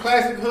missing some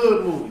classic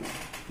hood movies.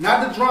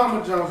 Not the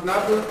drama Jones, the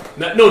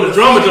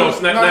drama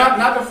Jones,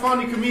 not the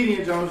funny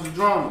comedian Jones, the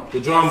drama. The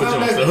drama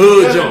Jones, the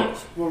hood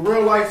Jones. With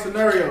real life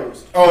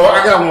scenarios. Oh,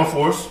 I got one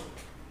for us.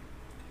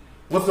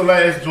 What's the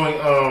last joint?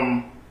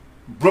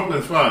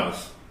 Brooklyn's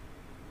Finest.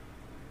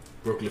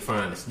 Brooklyn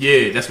Finest.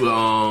 Yeah, that's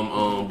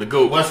what the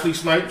GOAT. Wesley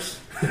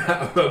Snipes.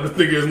 I'm gonna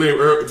think his name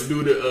to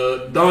do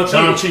the Don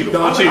Cheadle.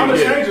 I'm gonna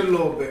change it a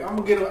little bit. I'm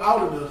gonna get him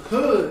out of the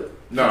hood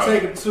and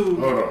take him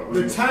to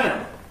the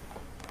town.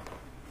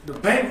 The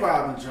bank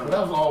robbing joint.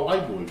 That was all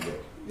white boys though.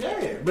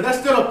 Yeah, but that's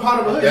still a part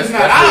of the hood. It's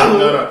not our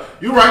hood. No.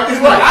 You're right. It's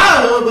not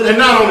our hood, but and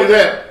not only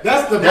that,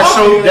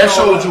 that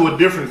shows you a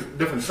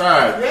different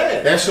side.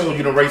 Yeah, that shows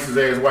you the racist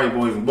ass white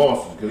boys in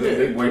Boston because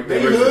they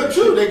hood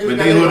too. They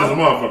hood as a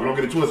motherfucker. Don't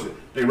get it twisted.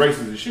 They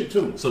racist as shit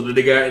too. So did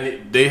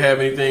they have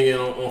anything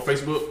on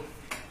Facebook?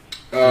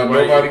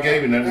 Nobody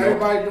gave me nothing.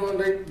 Everybody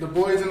doing the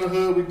Boys in the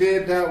Hood. We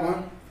did that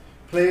one.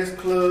 Players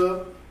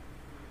Club.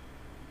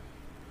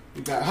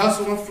 We got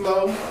Hustle and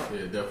Flow.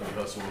 Yeah,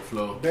 definitely Hustle and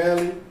Flow.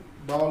 Belly,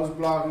 Ballers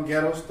Block, and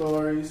Ghetto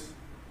Stories.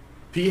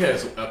 P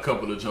has a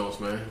couple of jumps,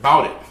 man.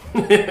 Bout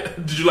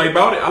It. Did you like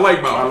Bout It? I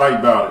like Bout It. I like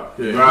Bout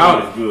It. Yeah,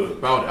 Bout It is good.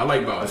 Bout It. I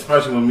like Bout It.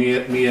 Especially when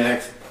Mia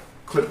X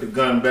clipped the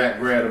gun back,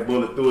 grabbed a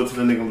bullet, threw it to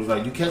the nigga and was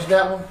like, "You catch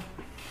that one?"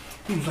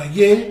 He was like,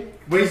 "Yeah."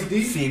 Waist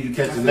deep. See if you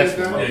catch the next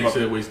one. Yeah, he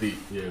said waist deep.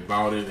 Yeah,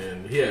 Bout It,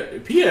 and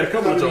P had a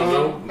couple of jumps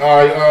though.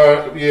 All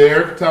right,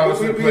 Eric Thomas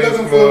we plays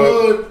looking for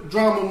hood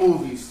drama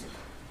movies.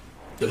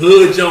 The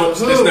hood jumps,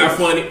 that's not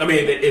funny. I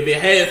mean, if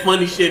it had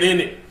funny shit in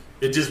it,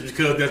 it's just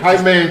because that's...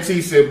 Hype Man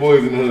T said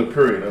Boys in the Hood,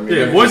 period. I mean,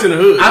 yeah, Boys in the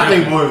Hood. I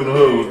think Boys in the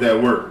Hood was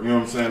that work. You know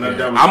what I'm saying? Yeah.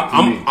 That was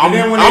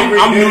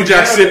I'm New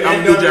Jack City.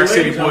 I'm New Jack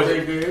City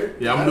Boys.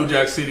 Yeah, I'm New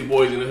Jack City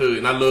Boys in the Hood,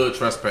 and I love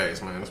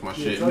Trespass, man. That's my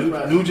shit.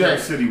 New Jack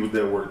City was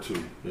that work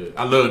too. Yeah,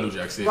 I love New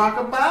Jack City.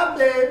 Rockabye,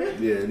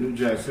 baby. Yeah, New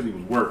Jack City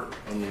was work.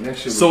 I mean, that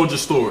shit was... Soldier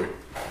Story.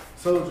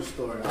 Soldier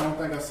Story. I don't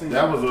think I've seen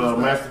that. That was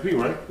Master P,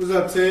 right? What's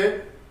up,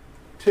 Ted?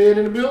 Ted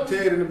in the building?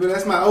 Ted in the building.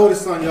 That's my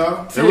oldest son,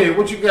 y'all. Ted,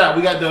 what you got?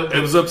 We got the...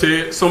 It was up,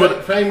 Ted. Some of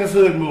the famous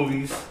hood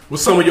movies.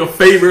 What's some of your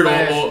favorite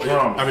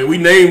I mean, we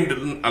named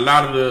a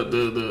lot of the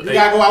you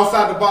gotta go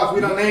outside the box. We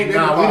done named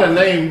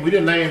everybody. We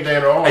didn't name that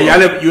at all. Hey,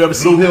 you ever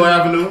seen Blue Hill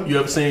Avenue? You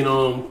ever seen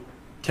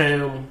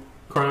Cam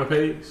Crime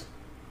Pigs?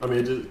 I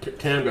mean,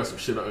 Cam got some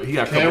shit. He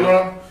got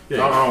Camera?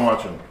 Yeah. I don't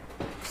watch him.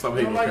 Stop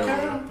hating on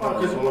Cam.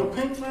 Because what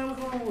Pink man was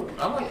wrong with him?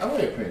 I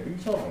like Pink. What you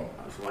talking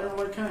about? That's why I don't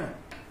like Cam.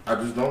 I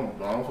just don't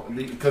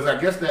because I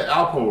guess that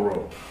Alpo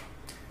role.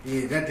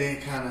 Yeah, that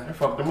did kind of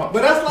fucked him up.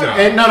 But that's like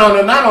and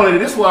no. Not only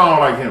this is why I don't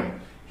like him.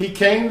 He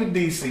came to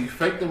DC,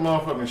 faked the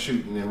motherfucking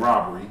shooting and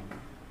robbery.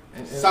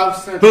 South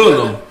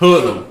Central.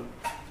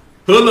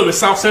 Hoodlum is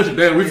South Central.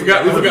 Damn, we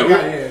forgot. Well,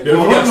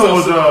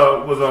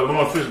 Hoodlum was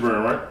Lawrence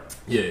Fishburne, right?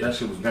 Yeah, that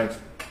shit was gangster.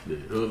 Yeah,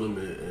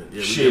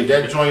 Hoodlum. Shit,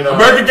 that joint.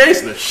 American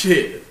Gangster.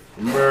 Shit.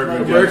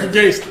 American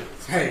Gangster.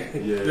 Hey,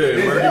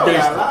 American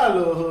Gangster. A lot of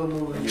little hood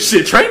movies.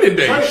 Shit, Training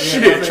Day.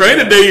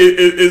 Training Day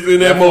is in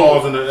that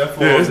mode.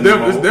 It's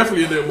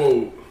definitely in that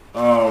mode.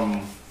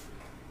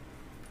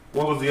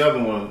 What was the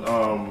other one?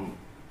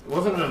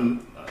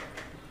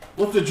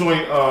 What's the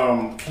joint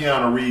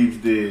Keanu Reeves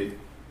did?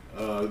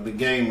 The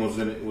Game was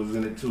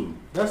in it too.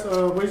 That's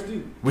Waist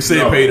Deep. We say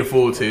paid in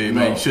full, Ted,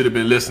 man. You should have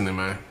been listening,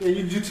 man. Yeah,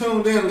 you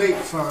tuned in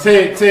late, son.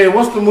 Ted,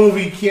 what's the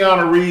movie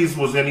Keanu Reeves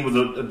was in? He was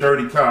a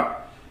dirty cop.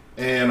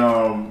 And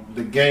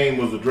The Game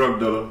was a drug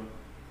dealer.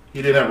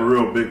 He didn't have a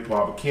real big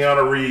part, but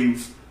Keanu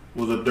Reeves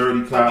was a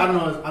dirty cop. I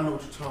know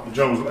what you're talking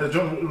about. It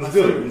was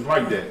good. It was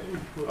like that.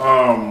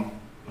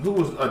 Who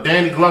was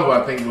Danny Glover?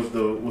 I think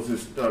was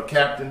his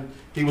captain.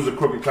 He was a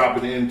crooked cop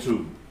in the end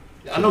too.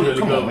 I know you.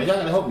 Come on, man. Y'all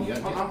gotta help me.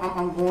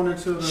 I'm going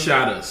into the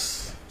Shot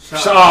Us.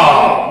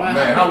 Oh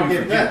man, how we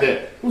forget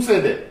that? Who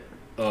said that?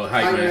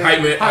 Hype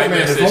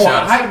Man said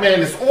Shot Us. Hype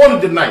Man is on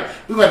it tonight.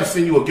 We got to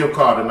send you a gift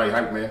card tonight,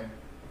 Hype Man.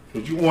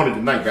 Because you wanted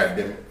tonight,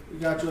 goddammit. You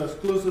got your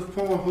exclusive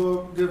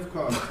Pornhub gift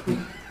card.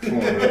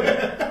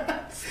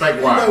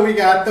 Spank wide. You know we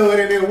got to throw it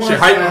in there once.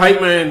 Hype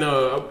Man,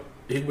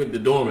 he went to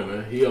Dorman,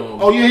 man. He he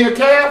a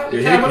cab?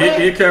 Yeah,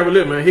 he a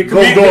cabaret, man. He a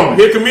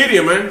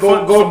comedian, man.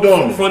 Go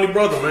Dorman. Funny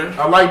brother, man.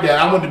 I like that.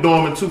 I went to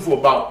Dorman too for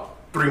about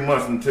 3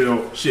 months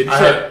until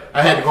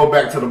I had to go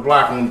back to the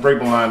block on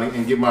Draper Line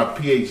and get my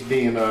PhD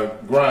in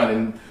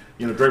grinding.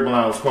 You know, Draper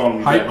Line was calling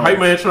me. Hype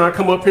Man trying to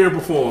come up here and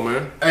perform,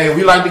 man. Hey,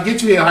 we like to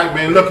get you here, Hype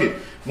Man. Look it.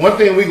 One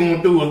thing we're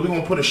gonna do is we're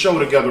gonna put a show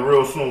together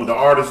real soon with the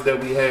artists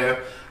that we have.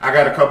 I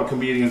got a couple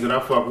comedians that I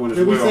fuck with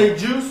as well. Did we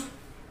say Juice?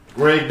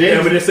 Greg Yeah,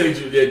 Dempsey. but they say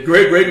Juice. Yeah,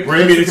 Greg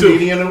Greg's a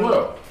comedian as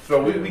well.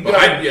 So we got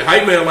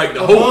Hype Man like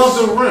the Above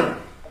host. the rim.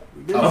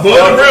 Above the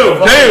rim.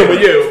 Damn,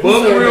 but yeah,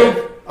 above the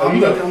rim.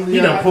 He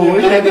done pulled.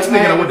 This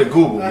nigga done went to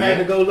Google, I had to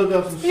man. go look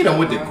up some shit. He done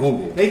went to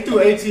Google. They threw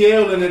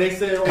ATL in there. They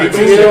said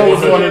ATL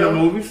was one of the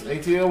movies.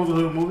 ATL was a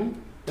hood movie.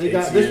 They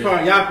got this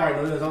part. Y'all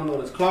probably know this. I don't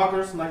know this.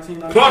 Clockers,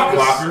 1990.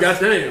 Clockers.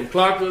 Goddamn,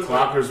 Clockers.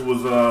 Clockers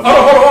was Hold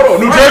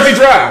on. New Jersey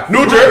Drive.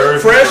 New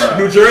Jersey Fresh. Drive.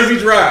 New Jersey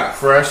Drive.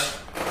 Fresh.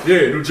 Yeah,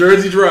 New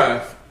Jersey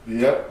Drive.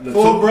 Yep. The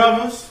Four two-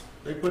 Brothers.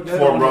 They put that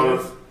Four on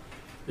Brothers.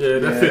 Yeah,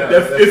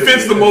 It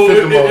fits the mold.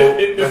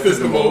 It That fits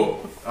the mold.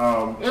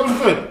 It was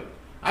good.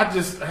 I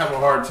just have a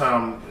hard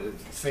time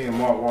seeing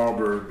Mark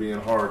Wahlberg being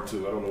hard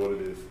too. I don't know what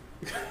it is.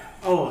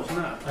 Oh, it's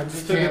not. I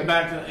just took it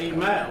back to 8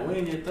 Mile. We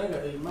didn't even think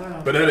of 8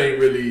 Mile. But that ain't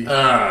really.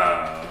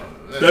 That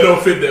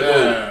don't fit that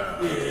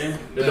mold.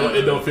 Yeah.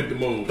 It don't fit the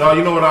mold. Dog,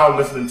 you know what I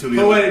was listening to the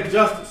Poetic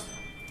Justice.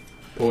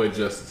 Poetic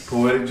Justice.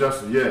 Poetic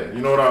Justice, yeah.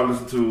 You know what I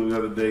was listening to the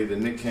other day? The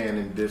Nick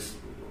Cannon diss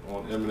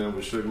on Eminem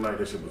with Suge Knight.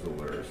 That shit was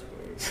hilarious.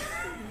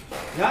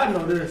 Y'all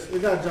know this.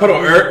 It got Hold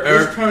on,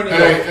 Eric. Turn it up.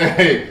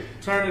 Hey,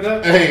 Turn it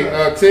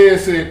up. Ted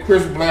said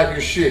Chris Black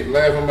is shit,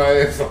 laughing my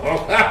ass off. No,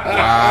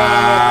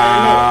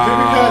 just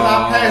because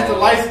I passed the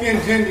light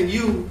skinned gen to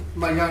you,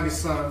 my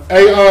youngest son.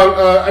 Hey,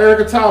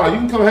 Erica Tyler, you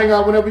can come hang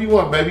out whenever you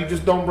want, baby.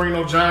 Just don't bring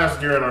no Giants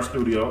gear in our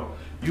studio.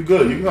 You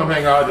good? You can come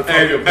hang out at the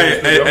studio.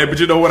 Hey, but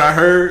you know what I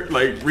heard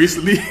like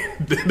recently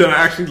that I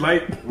actually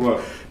like?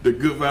 What? The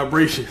Good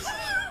Vibrations.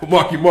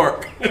 Marky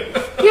Mark.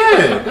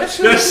 Yeah, that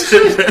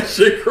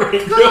shit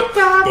crazy.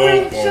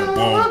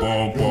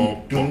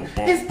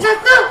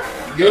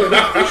 Yeah,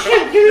 that's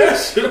shit. That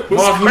shit was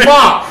Marky crazy.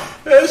 Mark.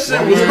 That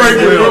shit was Yeah. crazy,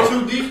 In bro.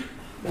 too deep.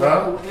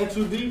 Huh? In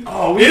too deep.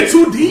 Oh, In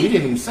too deep? We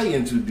didn't even say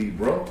in too deep,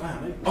 bro.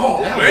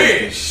 Oh That was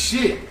man. the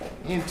shit.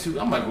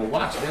 I might go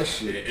watch that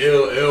shit.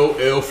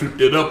 L flipped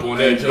it up on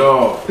Hey, that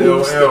dog. jump.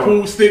 The LL.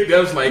 pool stick. That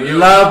was like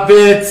Love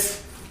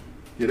it.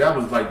 Yeah, that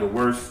was like the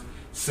worst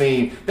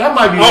scene. That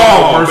might be one of the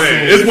Oh worst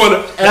man, scenes it's one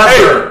of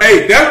ever.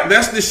 Hey,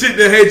 that's the shit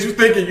that had you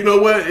thinking. You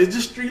know what? It's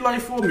just street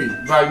life for me.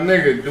 Like,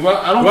 nigga, do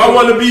I Do I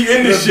want to be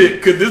in this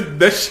shit? Cause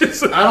that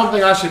shit's. I don't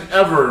think I should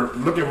ever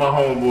look at my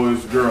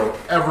homeboy's girl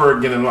ever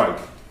again in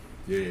life.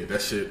 Yeah,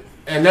 that shit.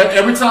 And that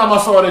every time I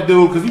saw that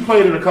dude, because he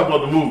played in a couple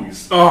of the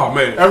movies. Oh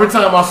man. Every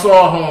time I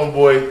saw a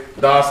homeboy,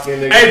 dark skin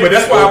nigga, Hey, but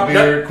that's why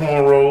beard,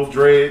 cornrows,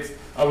 dreads,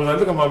 I was like,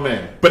 look at my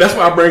man. But that's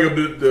why I bring up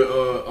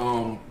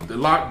the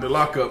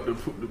lockup, the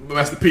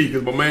Master P,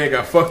 because my man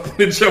got fucked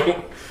in the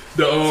jump.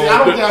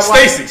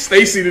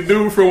 Stacy, the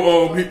dude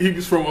from he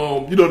was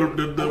from you know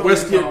the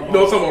West Kid, you know what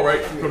I'm talking about,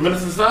 right? From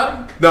Minister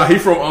Society? Nah, he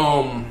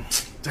from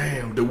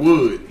the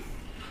Wood.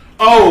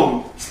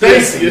 Oh,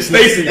 Stacy. Yeah,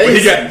 Stacy,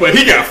 but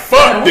he got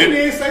fucked. He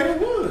didn't say the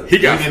wood. He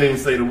got. He didn't even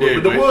say the Wood, Yeah,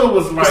 but the Wood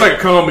was like, it's like a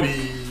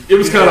comedy. It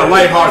was kind of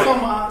lighthearted.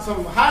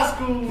 Some high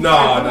school.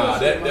 Nah,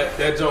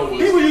 that joke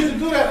was. People used to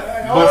do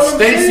that. Like, but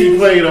Stacy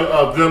played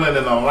a villain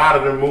in a lot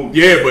of their movies.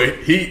 Yeah, but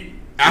he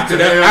after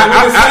that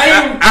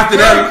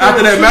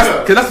Same master,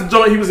 because that's the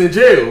joint he was in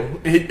jail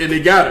and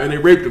they got him and they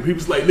raped him. He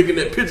was like looking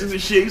at pictures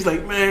and shit. He's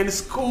like, man,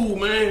 it's cool,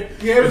 man.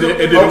 Yeah, and then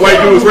the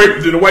white dude was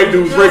raped. Then the white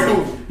dude was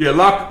raped. Yeah,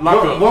 lock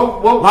up,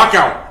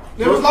 lockout.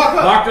 It was locked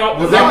up. Lock up.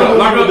 Was that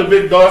lock up the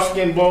big dark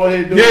skinned bald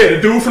head dude? Yeah,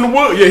 the dude from the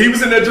Wood. Yeah, he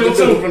was in that joint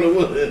The dude too. from the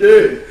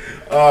Wood.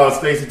 Yeah.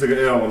 Stacy took an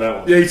L on that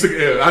one. Yeah, he took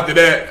an L. After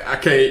that, I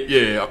can't.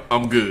 Yeah,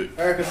 I'm good.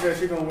 Erica said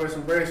she's gonna wear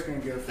some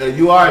Redskin gear. Hey,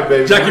 you alright,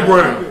 baby? Jackie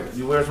Brown.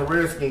 You wear some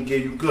Redskin gear,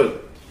 you good.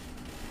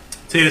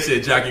 Ted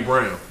said Jackie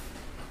Brown.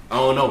 I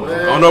don't know, man.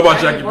 I don't know about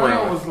Jackie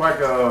Brown. Was like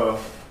a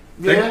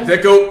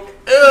That go.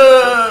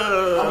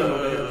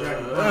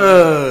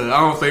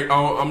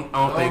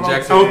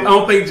 I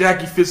don't think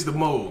Jackie fits the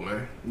mold,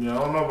 man. Yeah, I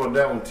don't know about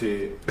that one,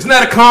 Ted. It's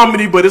not a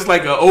comedy, but it's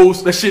like a old.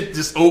 That shit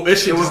just old. That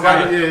shit It was just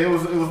like it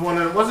was one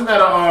of wasn't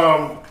that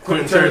a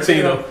Quentin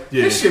Tarantino?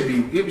 Yeah, it should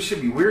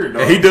be weird though.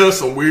 And he does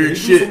some weird He do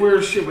shit. some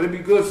weird shit, but it'd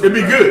be good.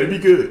 It'd be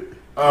good.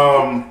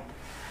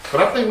 But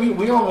I think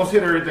we almost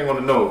hit everything on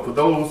the note. For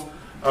those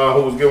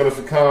who was giving us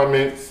the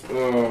comments,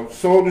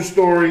 Soldier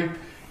Story,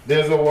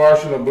 Denzel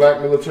Washington, a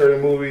black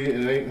military movie.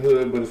 It ain't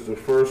hood, but it's the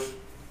first.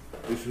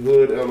 It's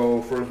hood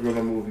LO first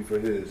villain movie for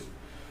his.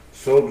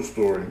 Soldier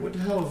Story. What the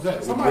hell is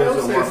that? Somebody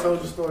else said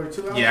Soldier Story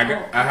too. I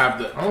have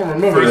the. I don't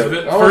remember First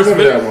that. vi- I don't first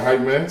remember vi- that one,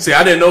 hype man. See,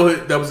 I didn't know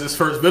that was his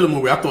first villain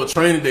movie. I thought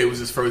Training Day was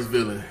his first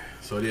villain.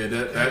 So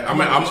yeah, I'm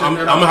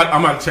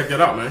gonna check that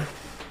out, man.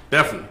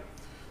 Definitely.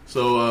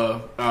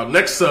 So our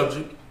next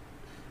subject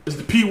is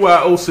the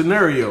PYO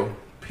scenario.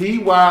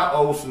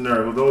 PYO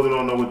scenario. For those who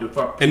don't know what the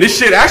fuck. And this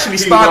shit actually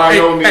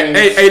started.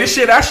 Hey, this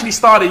shit actually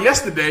started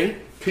yesterday.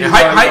 And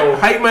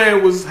Hype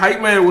Man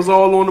was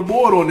all on the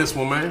board on this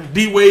one, man.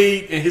 D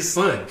Wade and his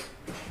son.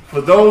 For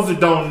those that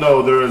don't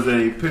know, there is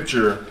a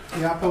picture.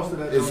 Yeah, I posted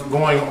that. It's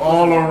going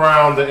all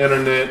around the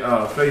internet,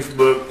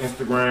 Facebook,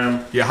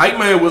 Instagram. Yeah, Hype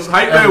Man was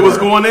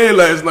going in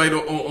last night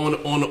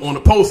on the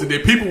post, and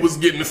then people was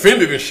getting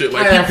offended and shit.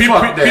 Like, man,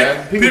 fuck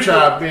that. People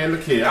try being the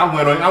kid.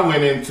 I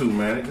went in too,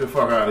 man. Get the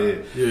fuck out of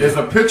here. Yeah. There's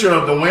a picture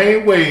of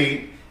Dwayne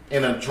Wade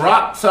in a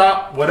drop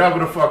top, whatever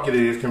the fuck it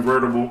is,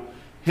 convertible.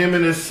 Him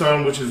and his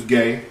son, which is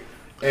gay,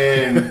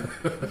 and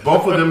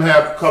both of them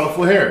have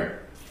colorful hair.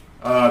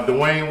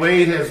 Dwayne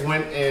Wade has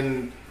went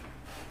and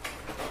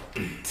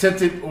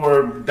tinted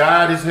or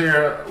dyed his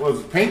hair. Was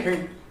it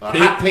pink?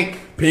 Hot pink.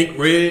 Pink,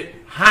 red.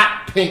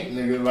 Hot pink,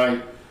 nigga.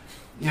 Like,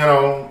 you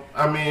know,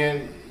 I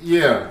mean,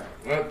 yeah.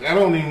 I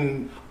don't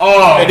even.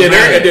 Oh, and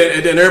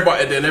then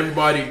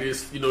everybody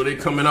just, you know, they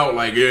coming out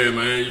like, yeah,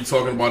 man, you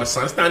talking about his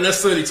son. It's not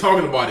necessarily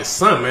talking about his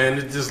son, man.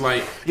 It's just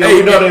like, yeah, hey,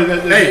 you know,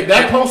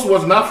 that post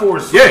was not for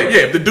his son.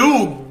 Yeah, the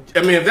dude. I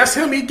mean, if that's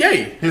him, he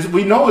gay.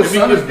 We know his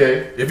son is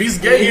gay. If he's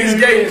gay, he's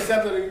gay.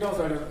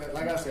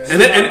 Like I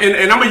said.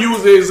 And I'm gonna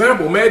use the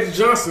example. Magic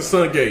Johnson's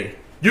son gay.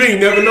 You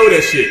ain't never know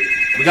that shit.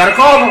 We gotta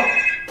call him.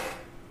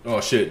 Oh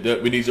shit!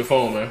 We need your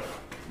phone, man.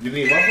 You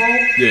need my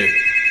phone? Yeah.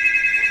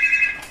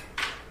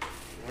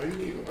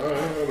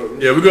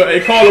 Yeah, we go.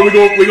 Hey, caller, we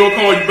gonna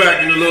call you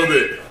back in a little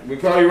bit. We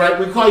call you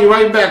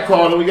right back,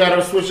 caller. We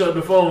gotta switch up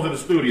the phones in the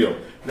studio.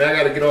 Now I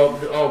gotta get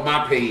off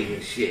my page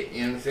and shit.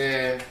 You know what I'm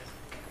saying?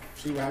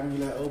 See what happens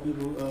to let old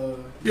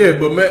people. Yeah,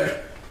 but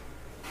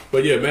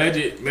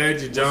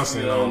Magic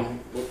Johnson.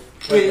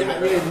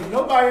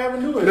 Nobody ever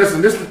knew it.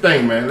 Listen, this is the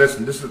thing, man. This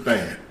is the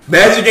thing.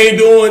 Magic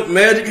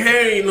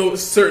hair ain't no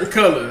certain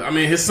color. I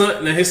mean, his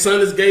son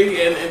is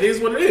gay, and it is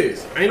what it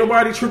is. Ain't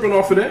nobody tripping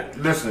off of that.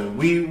 Listen,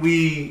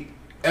 we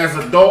as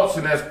adults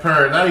and as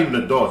parents, not even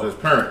adults, as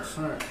parents,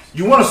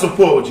 you want to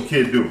support what your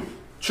kid do.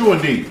 True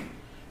indeed.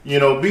 You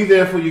know, be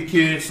there for your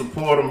kids,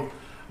 support them.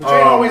 But you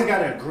ain't always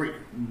gotta agree.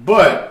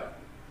 But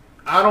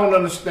I don't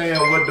understand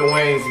what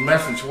Dwayne's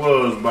message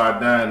was by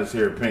dyeing his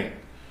hair pink.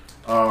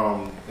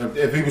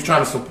 If he was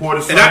trying to support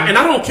his son. And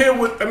I don't care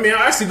what, I mean,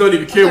 I actually don't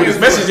even care what his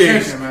message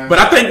is. But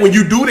I think when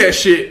you do that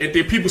shit and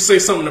then people say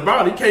something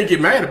about it, you can't get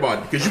mad about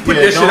it because you put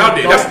that shit out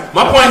there. That's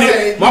my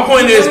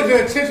point is you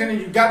the attention and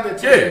you got the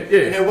attention.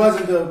 Yeah. And it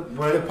wasn't the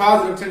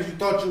positive attention you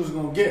thought you was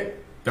gonna get.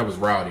 That was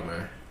Rowdy,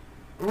 man.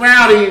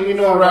 Rowdy, you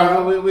know,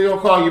 Rowdy. We don't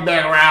call you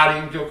back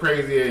Rowdy with your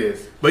crazy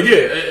ass. But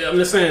yeah, I'm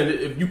just saying,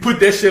 if you put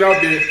that shit out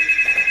there,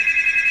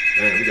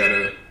 man, we got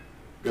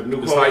a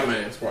new Hype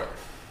Man. That's right.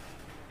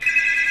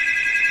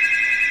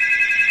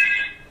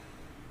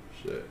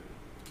 Shit.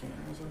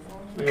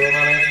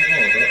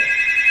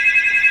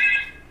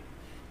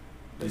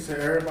 They said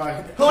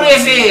everybody. Who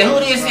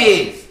this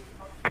is?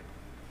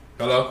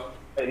 Hello?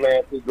 Hey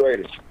man, it's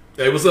greatest.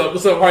 Hey, what's up?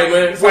 What's up, Hype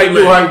Man?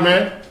 Hype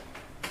Man.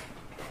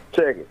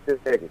 Check it.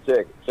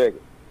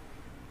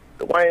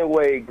 Dwayne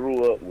Wade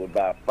grew up with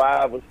about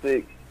 5 or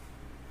 6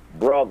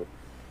 brothers.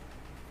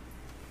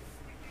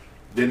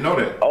 Didn't know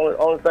that.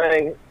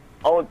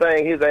 Only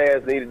thing his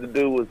ass needed to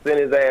do was send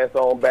his ass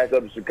on back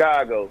up to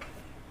Chicago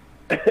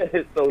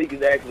so he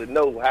could actually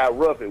know how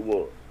rough it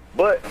was.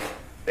 But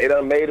they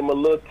done made him a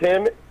little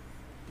timid.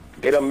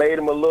 They done made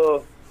him a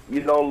little,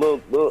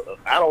 little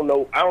I don't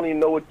know. I don't even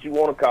know what you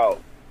want to call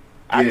it.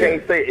 I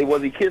can't say.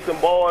 Was he kissing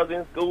boys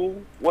in school?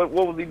 What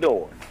was he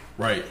doing?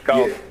 Right.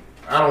 Yeah.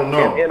 I don't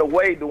know. In a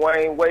way,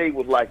 Dwayne Wade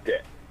was like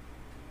that.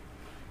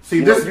 See,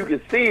 you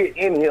can see it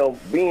in him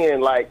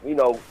being like, being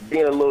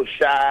a little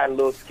shy, a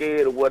little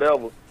scared or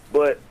whatever.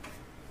 But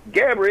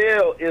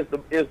Gabrielle is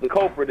the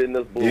culprit in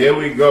this bull. Here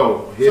we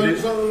go. Hit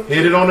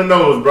it on the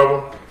nose,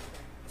 brother.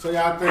 So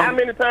y'all think how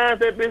many times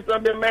that bitch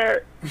done been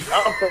married?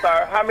 I'm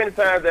sorry. How many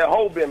times that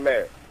hoe been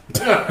married?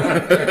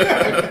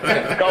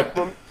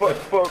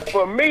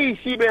 for me,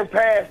 she been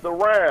passed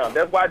around.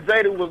 That's why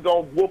Jada was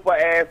gonna whoop her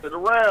ass at the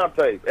round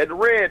tape, at the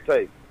red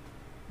tape.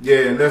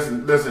 Yeah,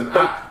 listen.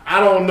 I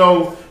don't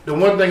know. The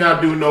one thing I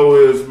do know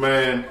is,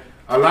 man,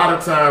 a lot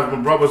of times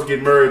when brothers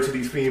get married to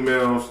these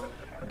females,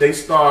 they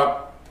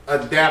start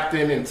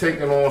adapting and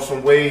taking on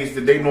some ways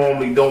that they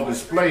normally don't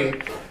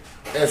display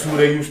as who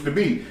they used to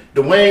be.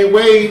 Dwayne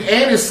Wade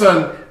and his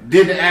son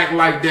didn't act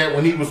like that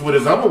when he was with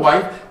his other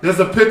wife. There's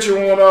a picture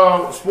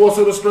on Sports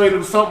Illustrated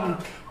or something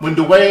when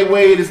Dwayne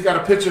Wade has got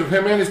a picture of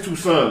him and his 2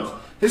 sons.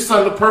 His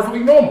son look perfectly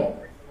normal.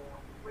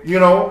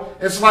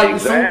 It's like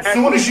as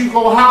soon as you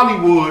go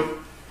Hollywood,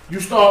 you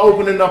start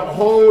opening up a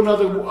whole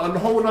nother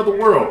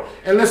world.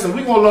 And listen,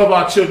 we gonna love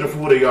our children for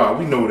who they are.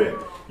 We know that.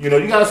 You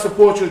gotta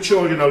support your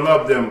children and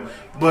love them,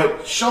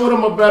 but show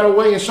them a better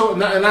way and show.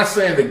 And not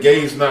saying the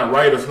gay's not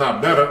right or it's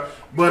not better,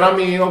 but I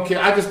mean, okay,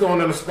 I just don't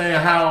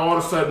understand how all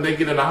of a sudden they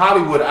get in the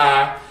Hollywood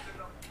eye.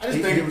 I just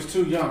think it was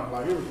too young.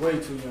 Like it was way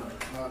too young.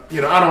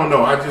 I don't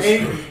know.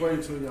 It was way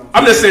too young.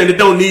 I'm just saying it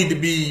don't need to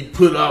be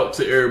put out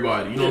to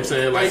everybody. You know what I'm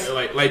saying?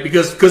 Like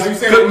because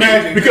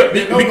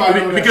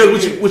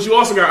what you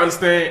also gotta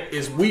understand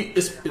is we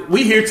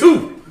here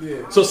too.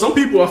 Yeah. So some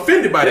people are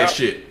offended by that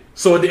shit.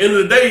 So at the end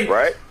of the day,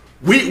 right?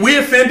 We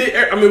offended.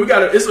 I mean,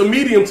 it's a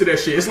medium to that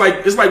shit. It's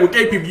like with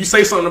gay people. You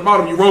say something about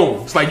them, you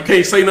wrong. It's like you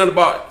can't say nothing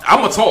about. I'm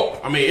gonna talk.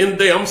 I mean, in the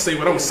day, I'm gonna say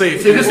what I'm gonna say.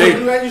 If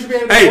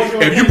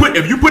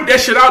you put that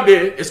shit out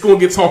there, it's gonna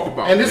get talked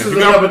about. And this is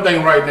another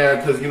thing right now,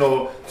 because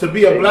to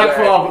be a black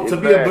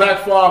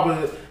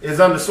father is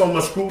under so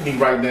much scrutiny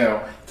right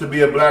now. To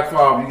be a black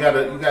father, you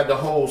got to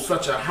hold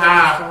such a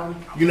high.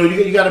 You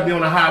got to be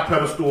on a high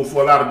pedestal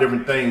for a lot of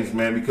different things,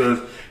 man, because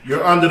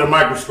you're under the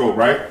microscope,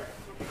 right?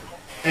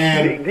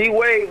 And D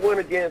Wade went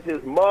against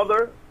his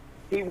mother.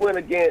 He went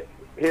against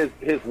his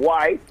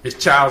wife, his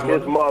child's mother.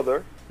 His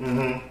mother.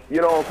 Mm-hmm.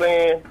 You know what I'm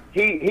saying?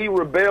 He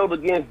rebelled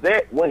against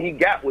that when he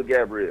got with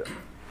Gabrielle.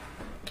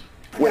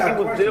 When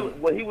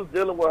he was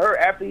dealing with her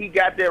after he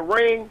got that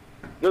ring,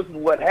 this is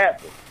what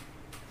happened.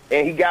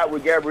 And he got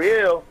with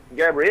Gabrielle.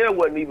 Gabrielle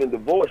wasn't even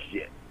divorced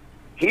yet.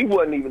 He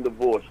wasn't even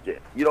divorced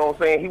yet. You know what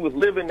I'm saying? He was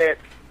living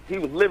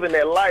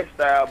that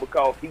lifestyle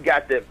because he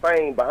got that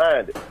fame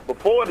behind it.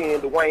 Before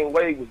then, Dwayne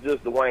Wade was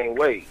just Dwayne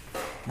Wade.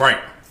 Right.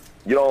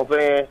 You know what I'm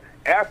saying?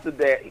 After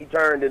that, he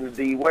turned into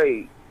D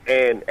Wade.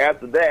 And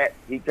after that,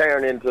 he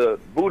turned into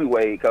Booty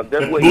Wade, because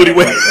that's what Booty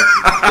Wade.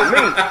 For me,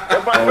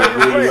 that's my favorite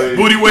player.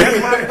 Booty Wade.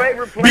 That's my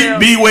favorite player.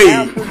 B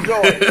Wade.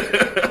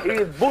 He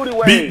is Booty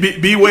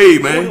Wade. B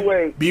Wade, man. Booty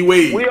Wade. B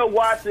Wade. We are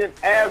watching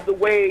as the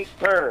Wade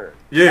turn.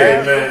 Yeah,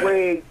 as man. the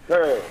Wade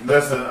turn.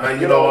 Listen,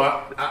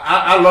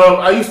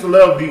 I used to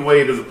love D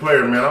Wade as a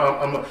player, man.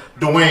 I'm a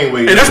Dwayne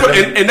Wade. And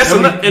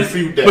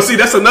but see,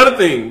 that's another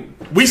thing.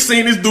 We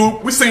seen this dude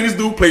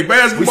play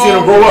basketball. We seen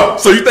him grow up.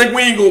 So you think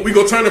we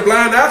gonna turn a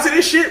blind eye to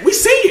this shit? We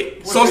see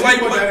it. So it's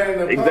like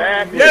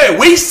exactly. Yeah,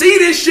 we see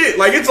this shit.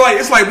 Like it's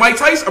like Mike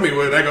Tyson. I mean,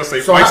 well, they're gonna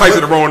say Mike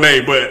Tyson the wrong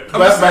name, but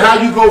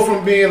how you go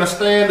from being a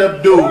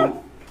stand-up dude,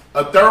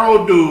 a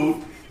thorough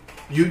dude,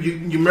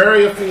 you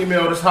marry a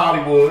female that's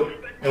Hollywood,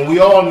 and we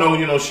all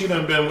know, she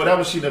done been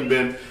whatever she done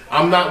been.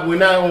 We're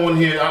not on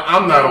here.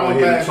 I'm not on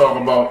here to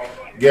talk about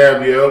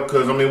Gabrielle,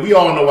 because I mean we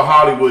all know what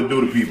Hollywood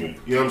do to people.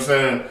 You know what I'm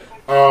saying?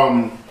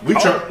 We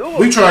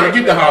trying to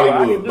get to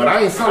Hollywood, but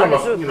I ain't selling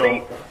us,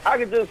 I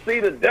can just see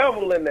the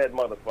devil in that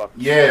motherfucker.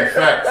 Yeah,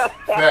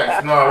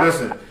 facts. No,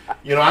 listen,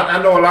 I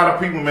know a lot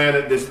of people, man,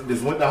 that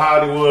this went to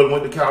Hollywood,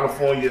 went to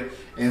California,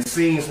 and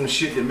seen some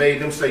shit that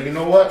made them say, you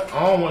know what,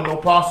 I don't want no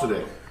parts of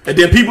that. And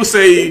then people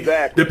say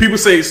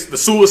it's the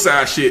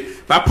suicide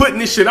shit. By putting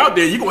this shit out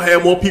there, you're gonna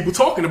have more people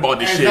talking about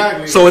this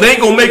shit. So it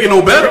ain't gonna make it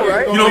no better.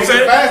 Right. You know what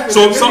I'm saying?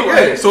 So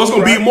it's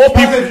gonna be more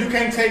people. You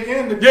can't take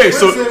in the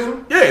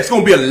criticism. It's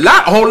gonna be a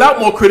whole lot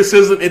more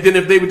criticism. And then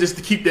if they would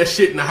just keep that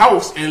shit in the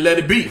house and let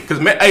it be, because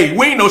we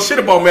ain't know shit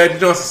about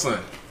Magic Johnson's son.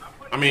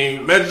 I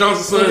mean, Magic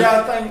Johnson's son.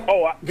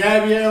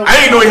 Gabrielle.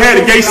 I didn't know he had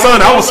a gay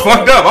son. I was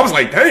fucked up. I was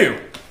like,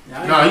 damn.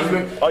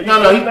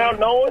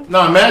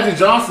 Magic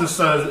Johnson's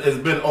son has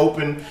been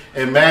open,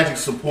 and Magic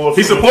supports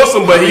him. He supports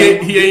him, but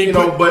he ain't.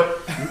 But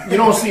you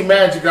don't see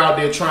Magic out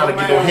there trying to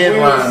get no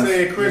headlines.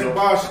 Said Chris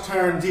Bosh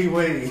turned D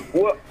Wade.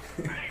 Well,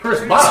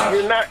 Chris Bosh.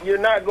 You're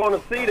not going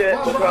to see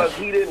that because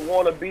he didn't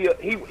want to be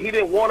he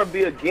didn't want to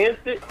be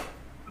against it,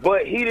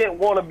 but he didn't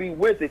want to be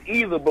with it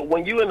either. But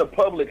when you're in the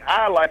public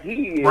eye like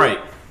he is, right,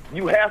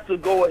 you have to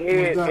go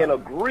ahead and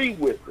agree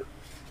with it.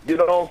 You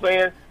know what I'm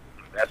saying?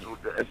 That's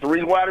the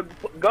reason why the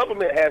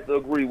government has to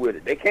agree with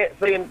it. They can't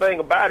say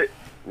anything about it.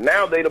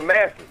 Now they the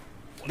masses.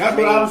 That's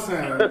what I was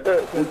saying.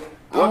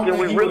 What can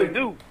we really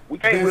do? We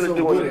can't really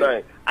do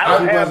anything. I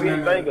don't have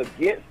anything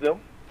against them.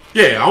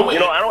 Yeah,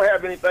 I don't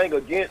have anything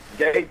against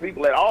gay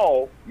people at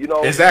all.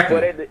 Exactly.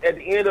 But at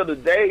the end of the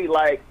day,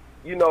 like,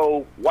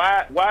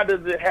 why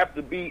does it have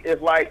to be?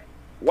 It's like,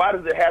 why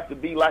does it have to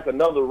be like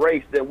another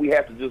race that we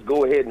have to just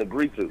go ahead and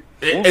agree to?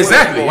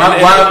 Exactly.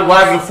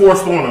 Why is it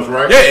forced on us,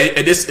 right? Yeah,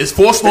 it's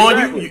forced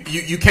on you.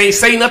 You can't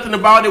say nothing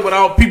about it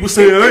without people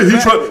saying, hey,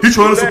 he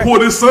trying to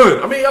support his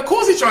son. I mean, of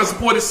course he's trying to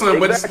support his son,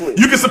 but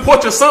you can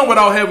support your son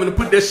without having to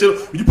put that shit.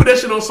 When you put that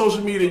shit on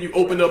social media, you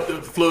open up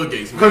the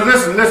floodgates. Because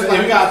listen,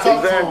 you gotta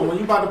talk to him. When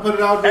you about to put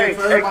it out there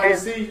for everybody to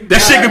see,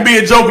 that shit could be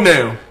a joke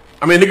now.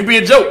 I mean, it could be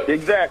a joke.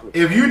 Exactly.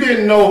 If you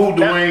didn't know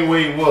who Dwayne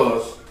Wade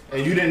was,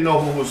 and you didn't know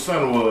who his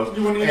son was,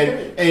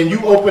 and you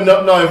opened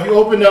up, if you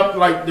opened up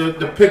like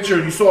the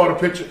picture, you saw the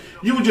picture,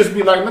 you would just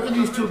be like, look at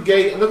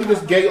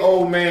this gay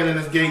old man and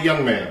this gay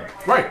young man.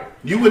 Right.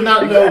 You would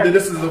not know that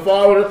this is a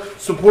father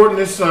supporting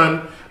his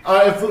son.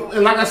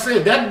 And like I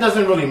said, that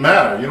doesn't really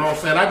matter. You know what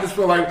I'm saying? I just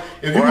feel like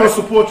if you're going to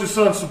support your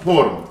son,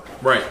 support him.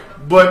 Right.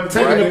 But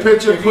taking the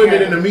picture, putting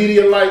it in the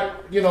media light,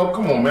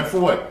 come on, man, for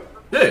what?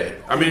 Yeah,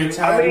 I mean, it's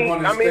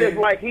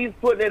like he's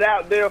putting it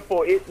out there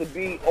for it to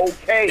be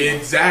okay.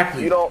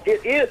 Exactly.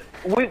 It is.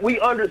 We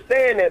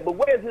understand that, but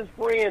where's his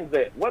friends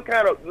at? What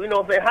kind of, what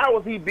I'm saying? How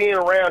is he being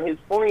around his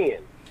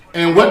friends?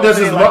 And what does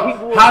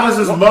how does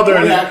his mother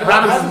and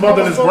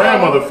his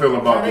grandmother feel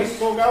about this?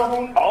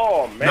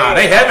 Oh man, nah,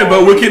 they haven't.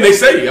 But what can they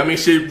say? I mean,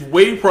 shit,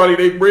 Wade probably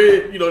they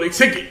bread, they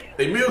ticket,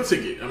 they meal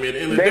ticket. I mean, at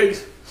the end of the day,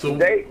 so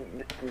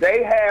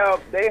they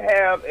have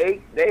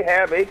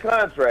a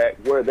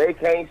contract where they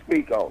can't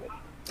speak on it.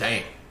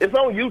 Dang. It's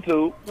on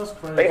YouTube. That's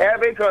crazy. They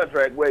have a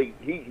contract where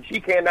she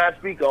cannot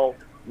speak on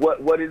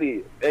what it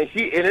is, and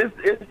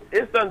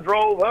it's done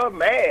drove her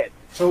mad.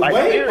 So like,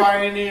 Wade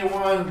probably didn't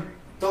want to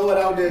throw it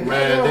out there.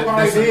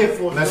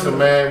 Man, listen,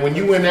 man. When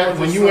you in that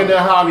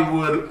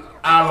Hollywood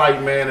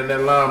limelight, man, and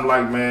that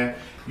limelight, man,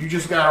 you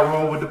just gotta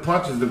roll with the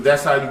punches if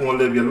that's how you want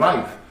to live your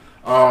life.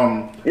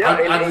 You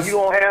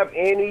don't have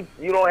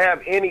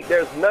any.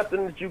 There's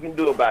nothing that you can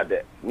do about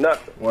that.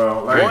 Nothing.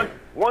 Well,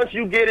 once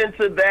you get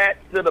into that,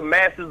 to the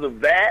masses of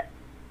that,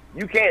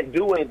 you can't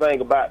do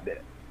anything about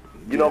that.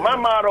 You know, my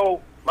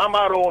motto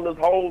on this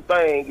whole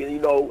thing, and you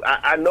know,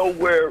 I know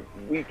where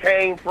we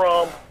came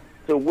from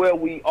to where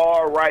we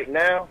are right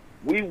now.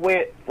 We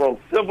went from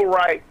civil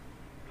rights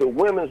to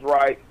women's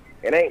rights,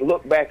 and ain't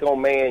looked back on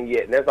man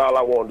yet. And that's all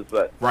I wanted to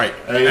say. Right.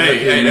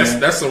 Hey,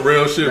 that's some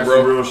real shit, that's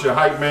bro. Some real shit.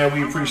 Hype, man.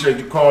 We appreciate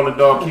you calling,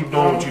 dog. Keep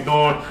doing what you're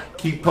doing.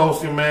 Keep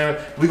posting, man.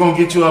 We're going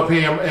to get you up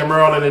here in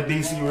Maryland and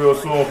D.C. real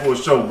soon for a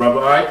show, brother.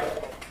 All right?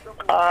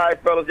 All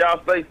right, fellas. Y'all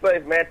stay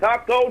safe, man.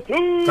 Taco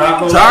Tuesday.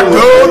 Taco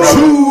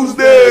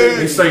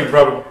Tuesday. Be safe,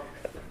 brother.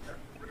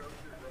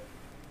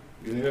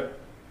 Yeah.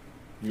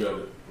 You got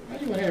it. I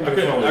couldn't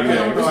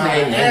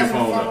answer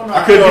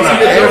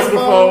the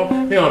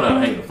phone. He don't know how to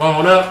hang the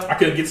phone up. I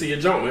couldn't get to your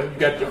junk, man. You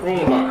got your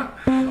phone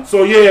locked.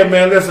 So yeah,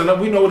 man. Listen,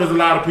 we know there's a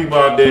lot of people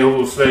out there who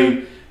will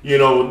say, you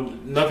know,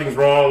 nothing's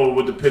wrong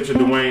with the picture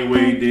Dwayne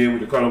Wade did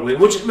with the color Wade.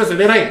 Which,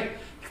 listen, it ain't.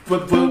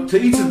 For to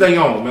each his their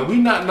own, man. We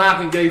not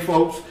knocking gay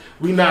folks.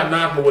 We not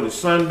knocking what his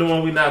son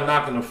doing. We not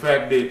knocking the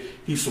fact that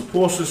he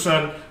supports his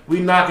son. We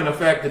knocking the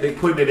fact that they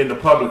putting it in the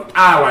public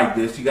eye like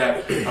this. You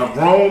got a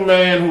grown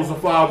man who's a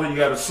father. You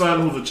got a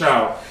son who's a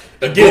child.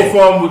 Again,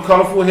 both of them with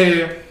colorful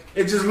hair.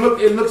 It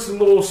looks a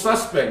little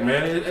suspect,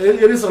 man. It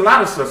is a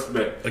lot of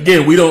suspect.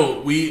 Again, we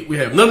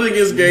have nothing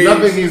against gays.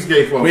 Nothing against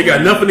gay folks. We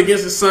got nothing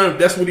against his son.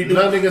 That's what he do.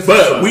 Nothing against his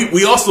son. But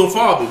we also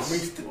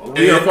fathers. And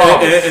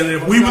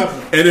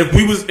if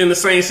we was in the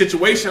same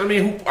situation, I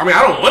mean,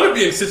 I don't want to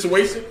be in a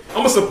situation. I'm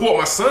gonna support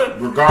my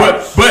son,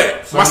 regardless.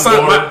 But my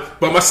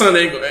son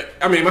ain't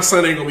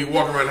gonna be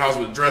walking around the house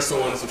with a dress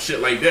on and some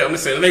shit like that. I'm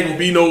just saying, there ain't gonna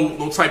be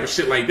no type of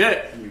shit like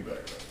that.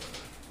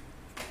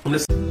 I'm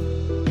just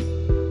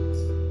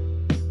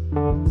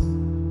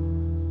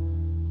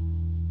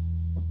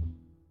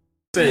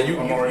saying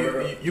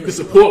you can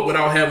support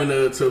without having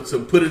to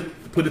put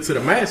it to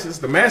the masses.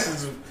 The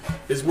masses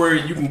is where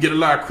you can get a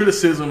lot of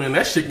criticism, and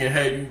that shit can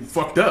have you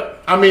fucked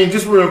up. I mean,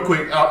 just real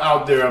quick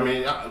out there. I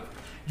mean,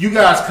 you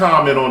guys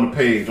comment on the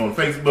page on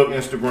Facebook,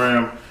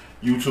 Instagram,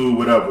 YouTube,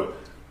 whatever.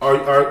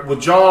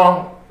 Would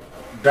y'all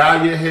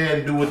dye your hair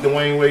and do what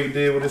Dwayne Wade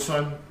did with his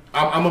son?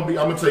 I'm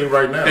gonna tell you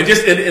right now. And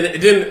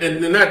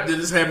then not to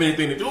just have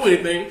anything to do with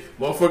anything.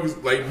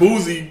 Motherfuckers like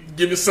Boozy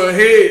give his son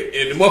head,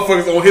 and the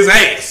motherfuckers on his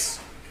ass.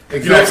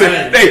 Exactly. You know what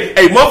I'm saying?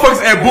 Hey,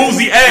 motherfuckers at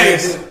Boozy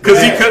ass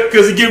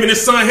because he giving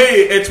his son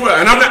head at 12.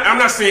 And I'm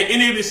not saying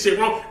any of this shit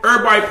wrong.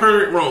 Everybody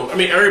parent wrong. I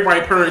mean,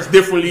 everybody parents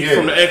differently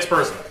from the ex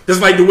person. Just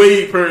like the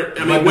way he parent.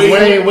 I mean,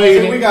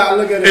 Wade. We gotta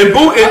look at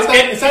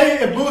it. Say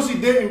if Boozy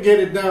didn't get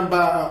it done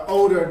by an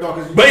older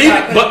adult, but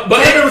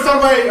if it was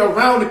somebody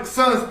around the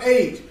son's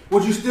age,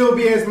 would you still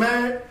be as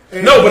mad?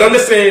 No, but I'm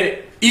just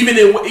saying, even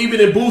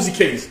in Boozy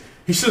case,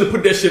 he should have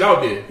put that shit out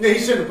there. Yeah, he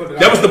should have put it out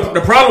there. That was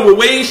the problem with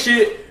Wade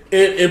shit.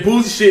 And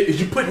Boozy shit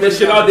is you putting that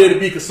shit out there to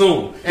be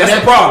consumed. That's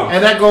the problem.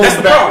 And that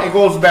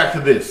goes back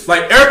to this.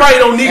 Like, everybody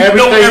don't need to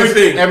know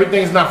everything.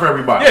 Everything's not for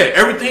everybody. Yeah,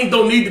 everything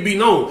don't need to be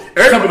known.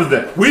 Simple as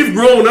that. We've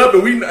grown up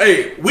and we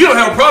don't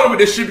have a problem with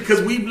this shit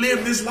because we've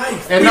lived this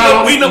life. And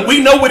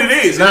we know what it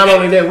is. Not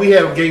only that, we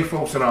have gay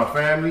folks in our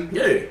family.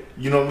 Yeah.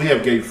 You know, we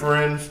have gay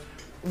friends.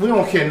 We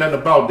don't care nothing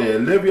about that.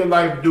 Live your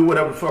life, do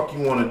whatever the fuck you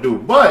want to do.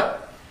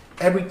 But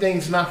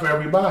everything's not for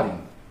everybody.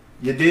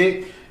 You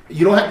dig?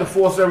 You don't have to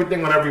force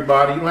everything on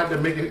everybody. You don't have to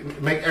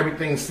make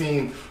everything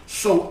seem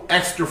so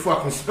extra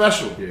fucking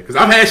special. Yeah, because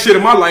I've had shit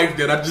in my life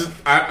that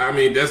I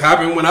mean, that's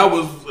happened when I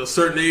was a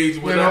certain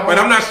age. But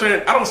I'm not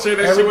saying, I don't share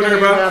that shit with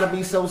everybody. Gotta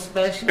be so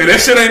special. And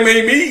that shit ain't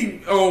made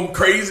me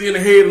crazy in the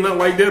head or nothing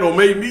like that, or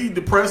made me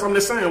depressed. I'm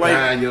just saying, like,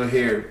 dye your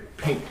hair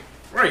pink.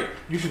 Right.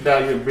 You should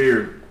dye your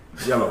beard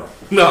yellow.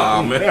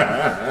 Nah,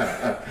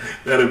 man.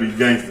 That'll be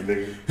gangster,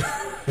 nigga.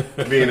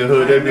 Be in the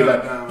hood, they'd be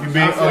like,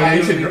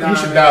 you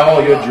should dye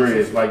all your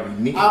dreads like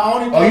neat.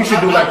 You should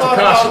do like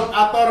Tekashi.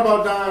 I thought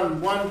about dyeing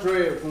one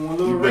dread from when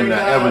Lil Ray died. You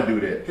better not ever do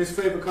that. His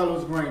favorite color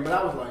was green, but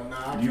I was like,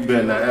 nah. You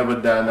better not ever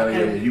dye none of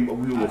your hair.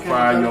 We will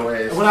fire your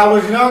ass. When I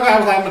was younger, I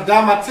was like, I'm gonna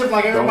dye my tip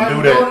like everybody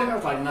was doing it. I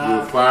was like, nah.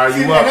 We'll fire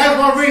you up. And that's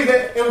one reason.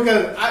 It was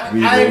because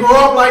I didn't grow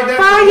up like that.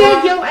 Fire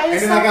your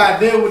ass. And then I got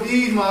deal with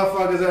these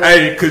motherfuckers.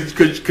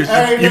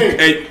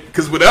 Hey,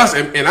 because with us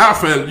and our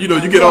family, you know,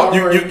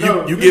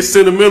 you get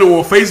sentimental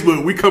on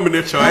Facebook. We coming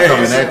at your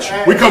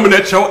ass. We coming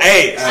at your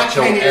ass.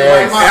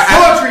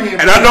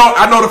 And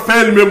I know the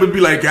family members be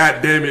like,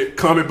 God damn it,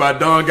 comment by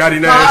Don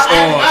Gotti ass.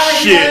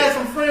 Oh shit. I had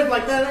some friends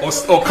like that.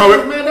 Or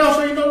comment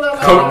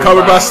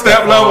by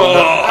Step Level.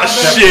 Oh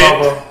shit.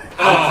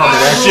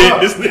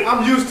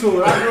 I'm used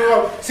to it. I grew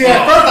up. See,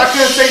 at first I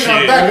couldn't say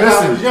nothing back when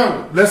I was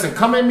younger. Listen,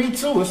 come at me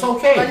too. It's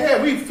okay. Like,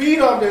 yeah, we feed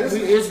off this.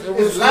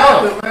 It's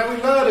loud, man.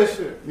 We love this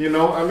shit. You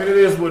know, I mean, it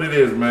is what it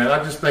is, man.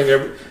 I just think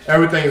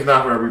everything's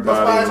not for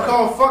everybody. That's why it's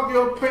called "Fuck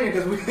Your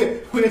Opinion"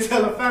 because we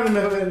tell a family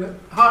member in the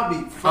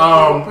heartbeat.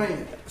 Fuck your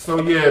opinion.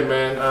 So yeah,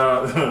 man.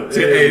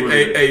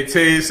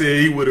 Ted said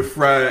he would have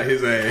fried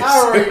his ass. I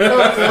already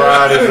know.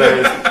 Fried his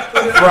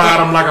ass. Fried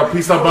him like a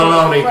piece of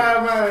bologna.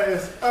 Fried my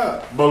ass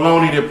up.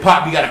 Bologna that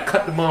pop. You gotta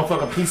cut the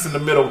motherfucking piece in the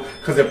middle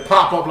because it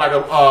pop up like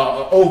a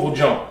oval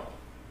jump.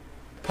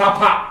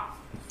 Pop.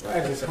 I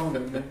just hungry,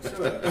 man.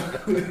 Shut up.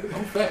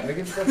 I'm fat,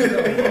 nigga.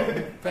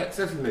 Fat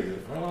sexy nigga.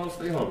 Oh,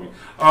 stay hungry.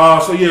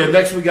 So yeah,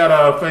 next we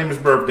got famous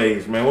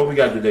birthdays, man. What we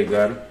got today,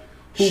 Gotti?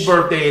 Whose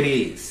birthday it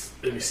is?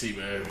 Let me see,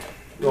 man.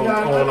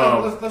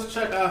 Let's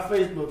check our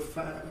Facebook.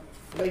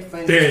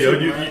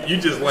 Damn, you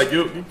just like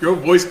your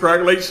voice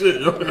crack like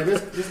shit, yo. Yeah,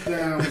 this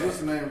damn, what's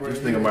the name?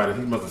 Just think about it.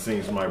 He must have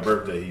seen somebody's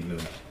birthday. He knew.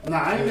 Nah,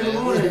 I ain't even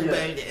on it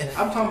yet.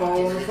 I'm talking about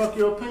on the Fuck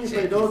Your Opinion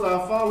page. Those are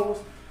our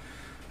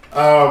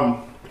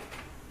followers.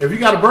 If you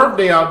got a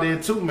birthday out there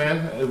too,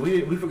 man,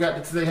 we forgot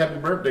to say happy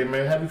birthday,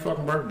 man. Happy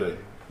fucking birthday.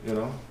 You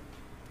know,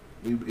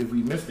 if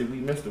we missed it, we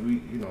missed it.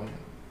 We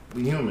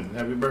human.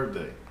 Happy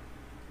birthday.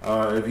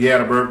 If you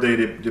had a birthday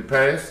that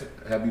passed,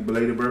 happy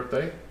belated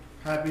birthday.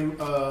 Happy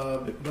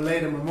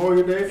belated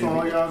Memorial Day for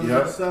all y'all who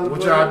celebrate.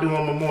 What y'all do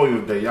on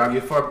Memorial Day? Y'all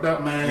get fucked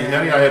up? Man,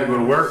 none of y'all had to go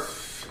to work.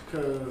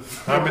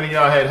 How many of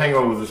y'all had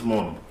hangovers this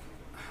morning?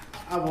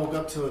 I woke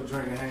up to a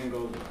drinking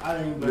hangover.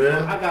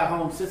 I got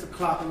home 6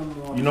 o'clock in the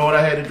morning. You know what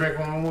I had to drink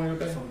on Memorial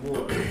Day? Some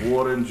water.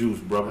 Water and juice,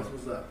 brother. That's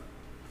what's up.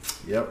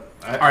 Yep.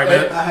 All right,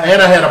 man.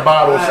 I had a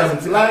bottle of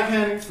 17. Black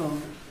Henny,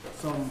 some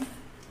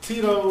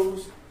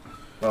Tito's.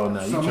 Oh,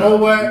 no, you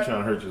trying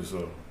to hurt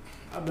yourself.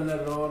 I've been at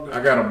it all day.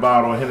 I got a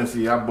bottle of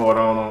Hennessy. I bought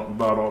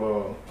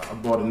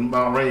in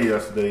Mount Rainier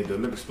yesterday, the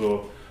liquor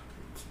store.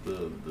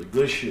 The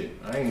good shit.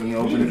 I ain't even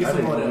open it. Get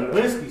some more of that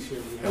whiskey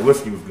shit. Yeah. That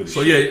whiskey was good. So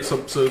yeah, so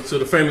to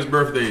the famous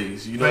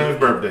birthdays, you know. Famous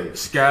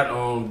birthdays. Scott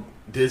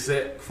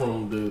Disick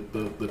from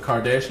the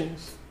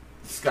Kardashians.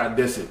 Scott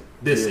Disick.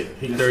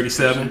 He's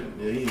 37.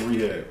 Yeah, he in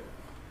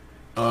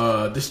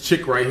rehab. This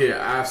chick right here,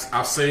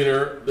 I've seen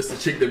her. This the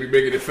chick that be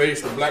making the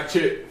face, the black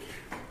chick.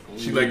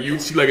 She like a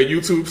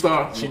YouTube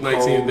star. She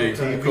 19 days.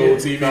 Nicole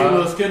TV.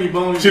 Little skinny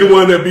bone. She the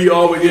one that be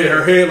always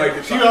her head like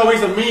the. She always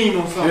a meme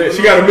or something. Yeah,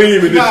 she got a meme.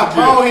 She got a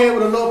bald head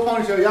with a little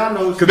ponytail. Y'all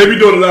know. Cause they be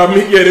doing a lot of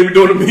memes. Yeah, they be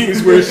doing the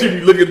memes where she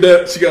be looking at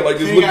that. She got like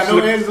this. She ain't got no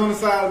edges on the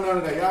side or none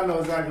of that. Y'all know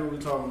exactly what we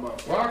talking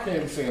about. Why I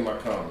can't be seeing my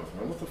comments,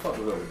 man? What the fuck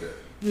is up with that?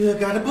 You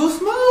gotta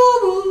boost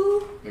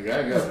mobile. Nigga, I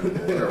ain't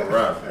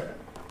got to.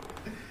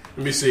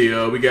 Let me see.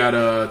 We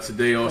got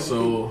today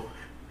also.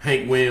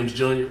 Hank Williams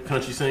Jr.,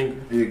 country singer.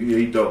 Yeah,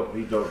 he dope.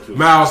 He dope too.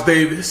 Miles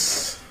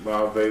Davis.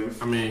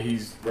 I mean,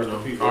 he's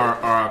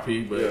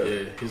R.I.P. But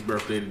yeah, his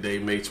birthday today,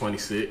 May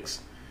 26th.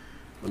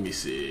 Let me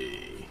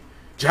see.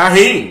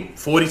 Jaheim,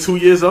 42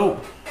 years old.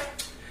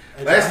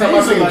 Last time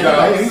I seen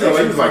Jaheim,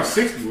 he was like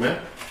 60,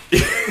 man.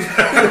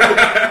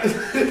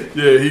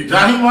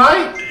 Jaheim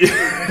White?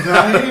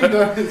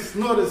 Jaheim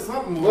snorted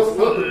something.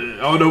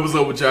 I don't know what's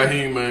up with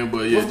Jaheim, man,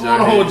 but yeah, what's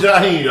going on with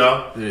Jaheim,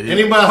 y'all? Yeah,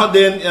 anybody out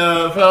there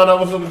found out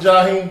what's up with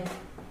Jaheim?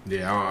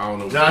 Yeah, I don't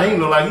know. Jaheim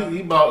look like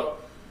he about,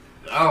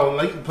 I don't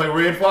know, he can play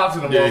Red Fox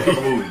in the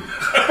motherfucking movie.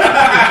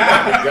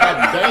 God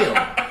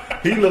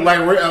damn. He look like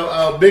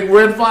a big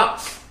Red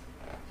Fox.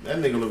 That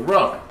nigga look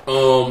rough.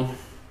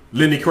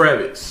 Lenny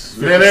Kravitz.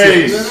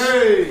 Lenny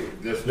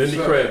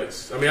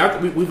Kravitz. I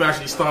mean, we've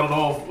actually started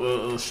off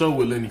a show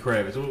with Lenny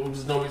Kravitz. What was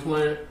his name he's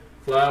playing?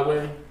 Fly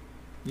Away?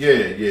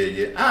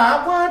 Yeah.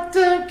 I want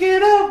to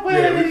get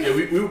away. Yeah,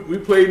 we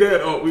played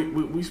that.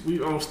 We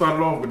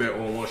started off with that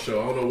on one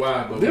show. I don't know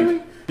why, but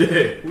really?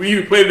 We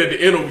even played it at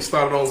the end. Or we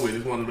started off with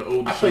it's one of the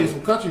oldest. I played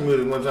some country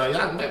music one time.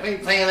 Y'all been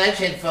playing that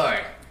shit for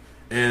it.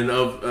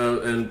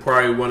 And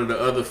probably one of the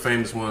other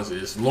famous ones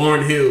is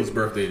Lauryn Hill's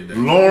birthday today.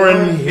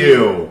 Lauryn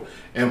Hill.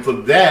 And for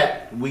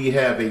that, we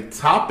have a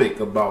topic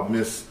about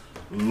Miss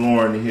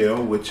Lauryn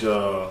Hill, which,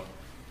 I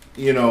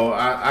think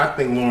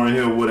Lauryn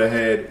Hill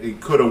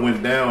could have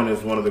went down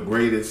as one of the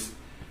greatest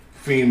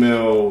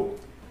female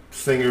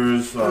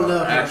singers,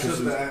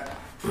 actresses.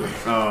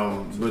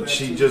 But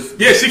she just...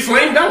 Yeah, she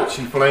flamed out.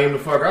 She flamed the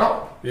fuck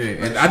out. Yeah,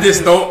 and I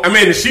just don't. I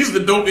mean, she's the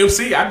dope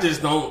MC. I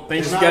just don't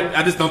think she got.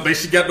 I just don't think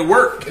she got the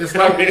work. It's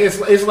like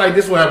it's like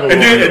this. What happened?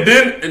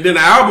 And then the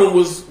album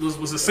was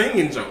a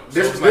singing jump. So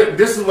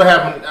this is what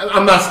happened.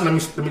 I'm not. Let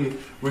me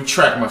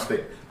retract my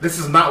statement. This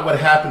is not what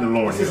happened to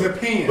Lauryn Hill. This is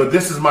opinion. But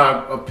this is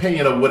my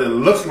opinion of what it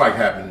looks like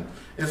happened.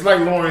 It's like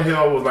Lauryn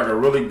Hill was like a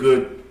really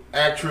good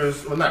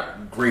actress. Well,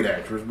 not great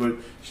actress, but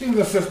she was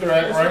a sister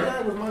act,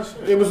 right?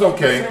 It was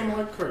okay.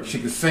 She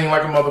could sing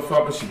like a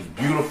motherfucker. She was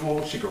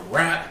beautiful. She could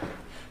rap.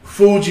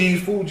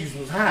 Fugees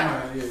was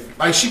hot. Yeah.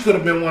 Like she could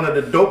have been one of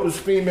the dopest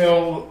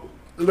female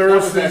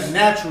lyricists. That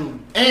natural.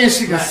 And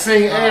she could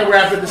sing and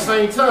rap at the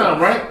same time,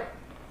 right?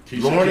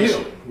 Lauryn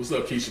Hill. What's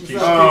up, Keisha?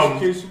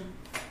 Keisha?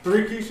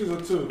 3 Keishas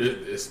or 2?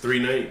 It's 3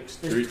 names.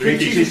 It's 3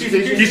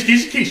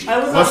 Keisha.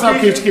 Hey, what's up,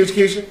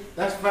 Keisha?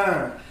 That's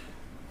fine.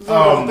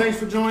 Thanks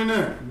for joining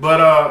in.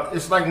 But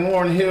it's like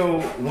Lauryn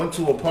Hill went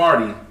to a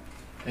party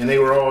and they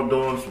were all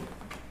doing some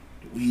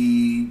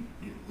weed,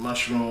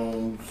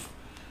 mushrooms,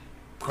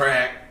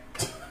 crack.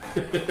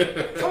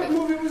 What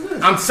movie was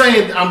this? I'm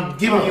saying, I'm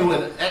giving you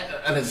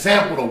an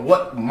example of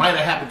what might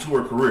have happened to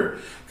her career.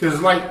 Because,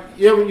 like,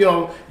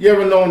 you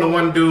ever known the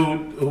one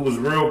dude who was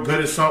real good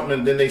at something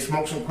and then they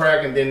smoked some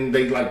crack and then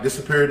they, like,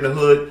 disappeared in the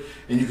hood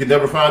and you could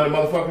never find the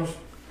motherfuckers?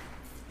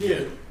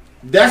 Yeah.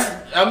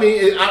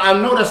 I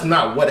know that's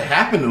not what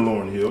happened to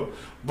Lauryn Hill,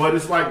 but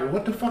it's like,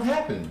 what the fuck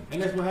happened?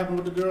 And that's what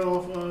happened with the girl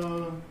off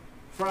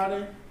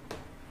Friday?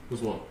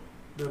 Which one?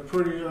 The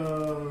pretty,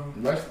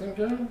 Mexican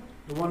girl?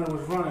 The one that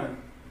was running.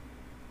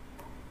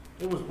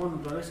 It was one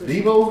of the...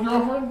 Devo's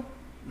girlfriend?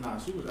 Nah,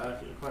 she was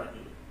actually a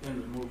crackhead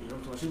in the movie.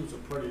 I'm talking, she was a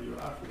pretty girl.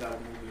 I forgot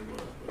what movie it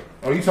was. But.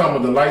 Oh, you talking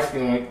about the light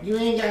skin one? You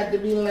ain't got to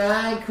be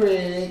lying,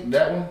 Craig.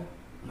 That one?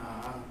 Nah,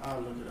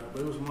 I'll look it up.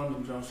 But it was one of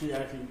them Jones. She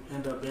actually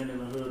ended up being in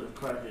the hood of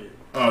crackhead.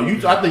 Oh,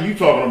 I think you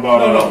talking about...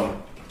 No.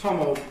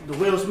 Talking about the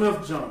Will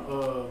Smith jump.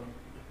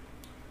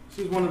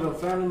 She's one of the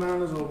family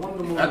miners or one of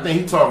the movies. I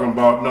think he talking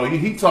about... No,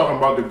 he talking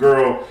about the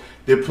girl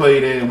that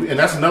played in... And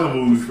that's another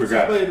movie we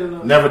forgot.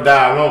 Never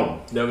Die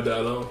Alone. Never Die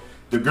Alone.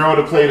 The girl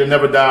that played in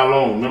Never Die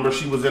Alone. Remember,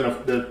 she was in the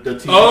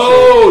TV show.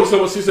 Oh,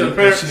 so she's in the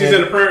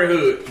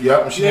Parenthood.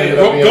 Yep. She ended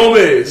up being,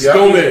 Gomez.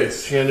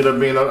 She ended up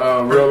being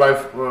a real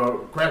life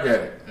crack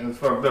addict, and it's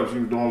fucked up. She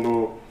was doing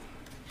little,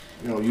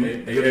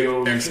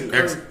 videos.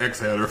 X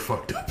had her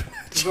fucked up.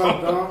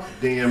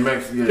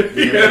 DMX, DMX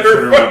hit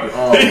her with the,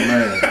 oh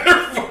man.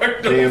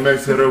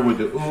 DMX hit her with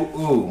the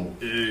ooh.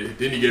 Yeah.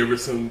 Then he gave her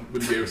some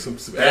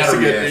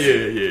battery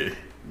acid. Yeah.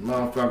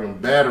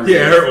 Motherfucking battery.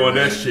 Yeah, her on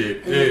that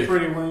shit. Yeah.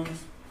 Pretty Wings.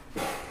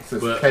 It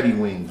says Petty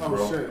Wings, bro.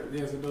 Oh shit!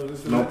 Yes, it does.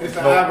 It's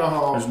the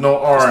alcohol. There's no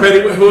R.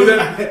 Who is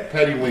that?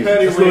 Petty Wings.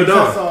 That's Lil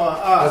Don.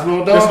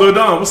 That's Lil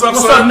Don. What's up,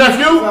 son? What's up,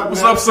 nephew?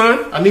 What's up,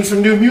 son? I need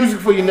some new music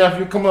for you,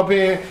 nephew. Come up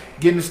here,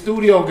 get in the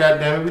studio,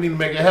 goddammit. We need to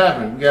make it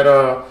happen. We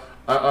got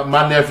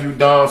my nephew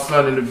Don's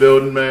son in the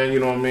building, man. You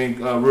know what I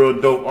mean? A real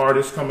dope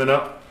artist coming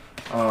up.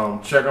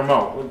 Check him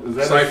out. Is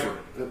that Cypher.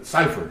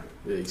 Cypher.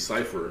 Yeah, he's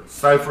Cypher.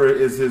 Cypher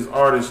is his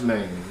artist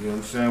name. You know what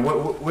I'm saying?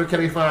 Where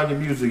can they find your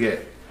music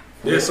at?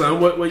 Yeah,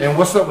 son. And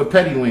what's up with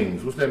Petty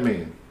Wings? What's that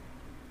mean?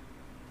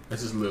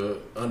 That's his little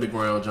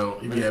underground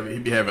junk. He be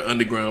having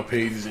underground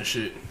pages and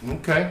shit.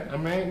 Okay, I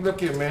mean, look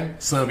here, man.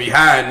 Son be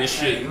hiding this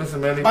shit. Hey,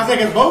 listen, man. I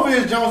think both of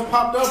his Jones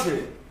popped up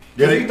here.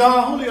 Yeah, he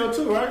Don Julio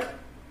too, right?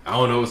 I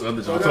don't know what's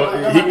other Jones.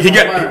 He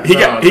got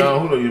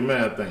Don Julio, your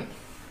man, I think.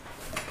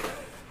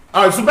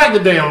 All right, so back to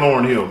damn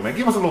Lauryn Hill, man.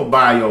 Give us a little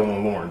bio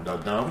on Lauryn,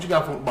 Don. What you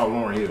got about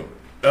Lauryn Hill?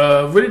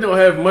 Really don't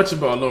have much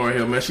about Lauryn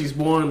Hill, man. She's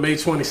born May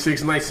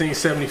 26,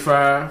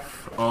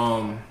 1975.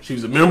 She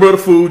was a member of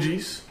the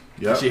Fugees.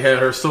 Yep. She had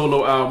her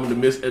solo album, The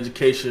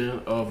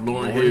Miseducation of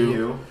Lauryn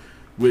Hill,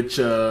 which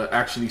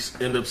actually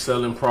ended up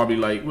selling probably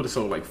like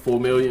 4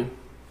 million.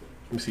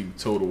 Let me see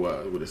total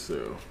wise what it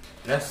sell.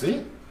 That's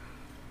it.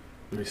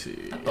 Let me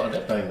see. I thought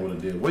that thing would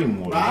have did way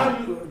more.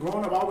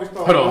 Growing up, I always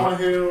thought Lauryn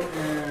Hill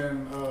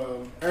and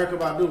Erykah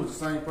Badu was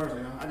the same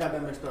person. I got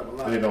that mixed up a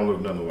lot. They don't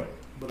look none the way.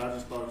 But I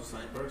just thought it was the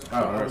same person.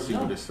 I see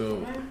what it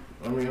sold.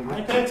 I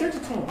ain't pay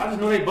attention to them. I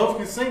just know they both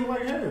can sing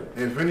like hell.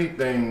 If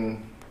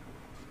anything,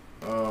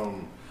 I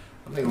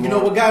think you know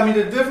what got me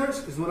the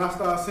difference is when I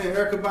started saying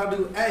Erykah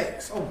Badu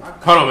ass. Oh my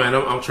God. Hold on, man.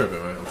 I'm tripping,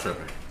 man. I'm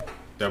tripping.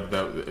 That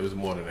it was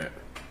more than that.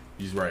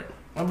 He's right.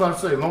 I'm about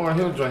to say Lauryn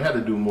Hill joint had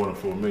to do more than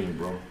 4 million,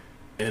 bro.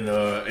 In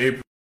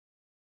April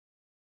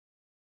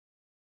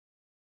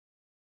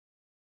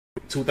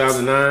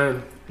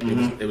 2009,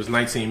 it was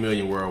 19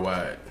 million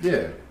worldwide.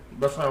 Yeah.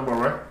 That sounds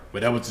about right.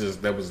 But that was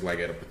like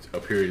at a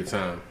period of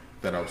time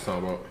that I was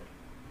talking about.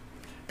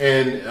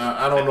 And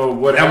I don't know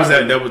what that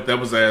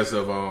was as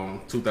of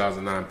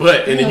 2009.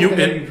 But in the UK,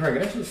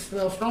 that shit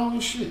smells strong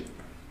as shit.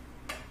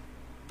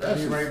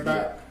 That's right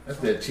back. That's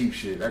that cheap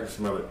shit. I can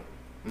smell it.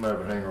 I'm gonna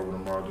have a hangover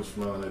tomorrow just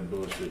smelling that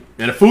bullshit.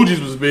 And the Fugees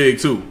was big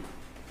too.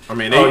 I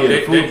mean, the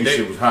Fugees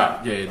shit was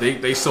hot. Yeah,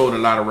 they sold a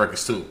lot of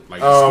records too. Like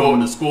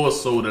the score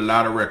sold a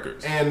lot of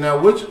records. And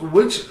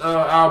which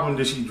album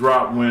did she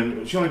drop?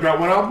 When she only dropped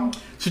one album?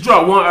 She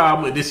dropped one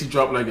album, and then she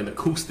dropped like an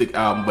acoustic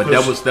album. But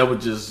that was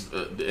just,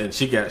 and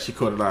she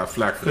caught a lot of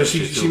flack for that.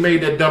 Because she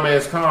made that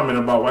dumbass comment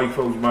about white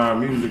folks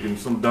buying music and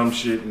some dumb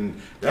shit, and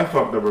that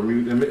fucked up her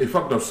music. It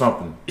fucked up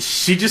something.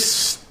 She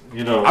just.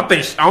 I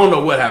don't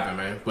know what happened,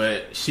 man,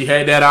 but she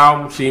had that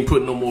album. She ain't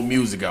putting no more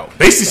music out.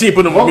 Basically, she ain't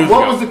putting no more music out.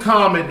 What was the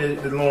comment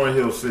that Lauryn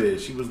Hill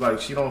said? She was like,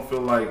 she don't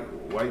feel like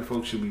white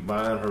folks should be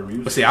buying her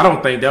music. But see, I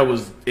don't think that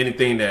was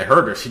anything that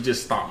hurt her. She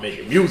just stopped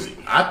making music.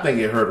 I think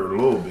it hurt her a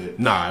little bit.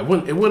 Nah, it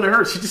wouldn't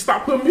hurt. She just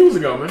stopped putting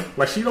music out, man.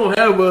 Like she don't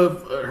have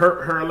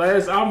her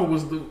last album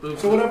was the.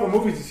 So what other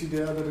movies did she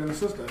do other than the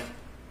sister?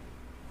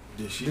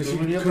 Did she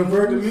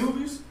convert the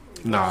movies?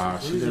 Nah,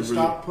 she just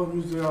stopped putting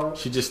music out.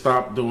 She just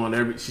stopped doing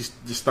She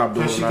just stopped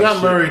doing. She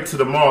got married to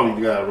the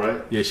Marley guy,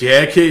 right? Yeah, she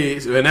had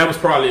kids, and that was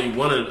probably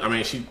one of. I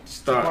mean, she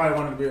stopped. She probably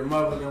wanted to be a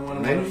mother, then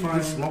wanted to. Maybe she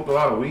just smoked a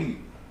lot of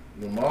weed.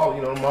 The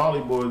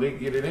Marley boys, they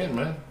get it in,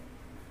 man.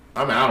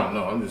 I mean, I don't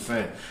know. I'm just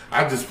saying.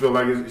 I just feel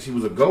like she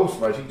was a ghost.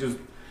 Like she just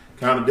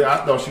kind of did.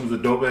 I thought she was a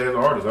dope ass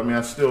artist. I mean,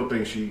 I still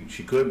think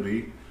she could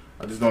be.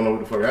 I just don't know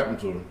what the fuck happened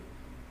to her.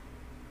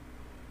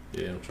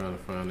 Yeah, I'm trying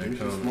to find that. She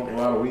smoked a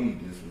lot of weed.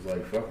 Just was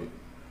like, fuck it.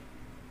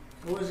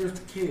 It was just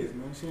the kids,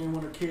 man. She ain't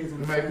want her kids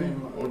in the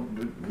same. Or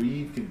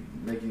weed could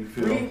make you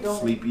feel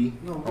sleepy,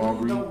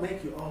 hungry. Weed don't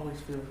make you always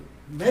feel.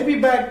 Maybe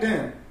back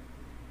then.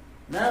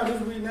 Now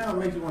this weed now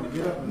make you want to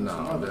get up.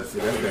 No, that's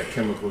it. That's that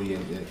chemical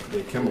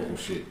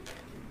shit.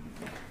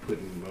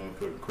 Putting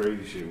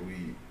crazy shit in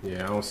weed.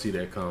 Yeah, I don't see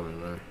that coming,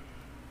 man.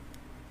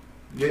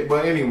 Yeah,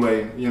 but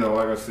anyway,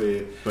 like I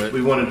said,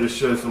 we wanted to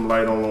shed some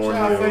light on Lauryn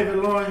Hill. What's your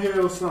favorite Lauryn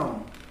Hill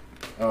song?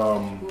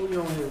 Who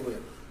you on here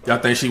with? Y'all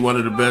think she one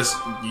of the best?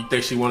 You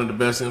think she one of the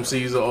best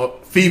MCs or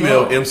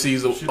female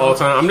MCs of all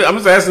time? I'm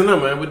just asking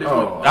them, man.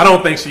 I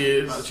don't think she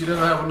is. She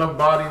doesn't have enough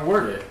body of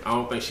work. Yeah, I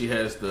don't think she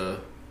has the.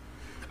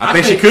 I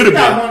think she could have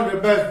been one of the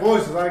best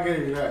voices. I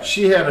give you that.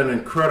 She had an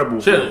incredible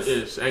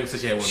voice. I ain't gonna say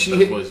she had one of the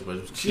best voices,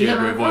 but she had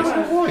a great voice.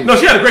 No,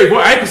 she had a great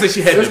voice. I ain't gonna say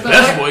she had the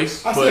best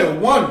voice. I said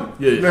one.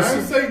 Yeah, I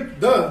didn't say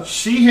the.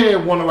 She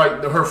had one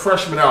of her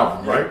freshman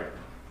album, right?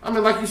 I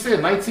mean, like you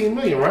said, 19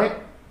 million, right?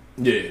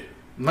 Yeah,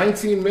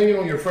 19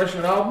 million on your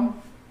freshman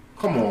album.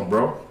 Come on,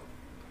 bro.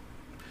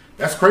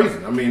 That's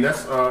crazy. I mean,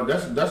 that's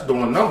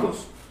doing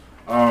numbers.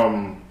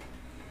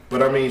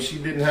 But I mean, she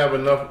didn't have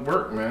enough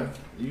work, man.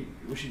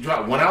 She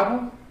dropped one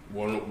album.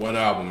 One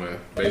album, man.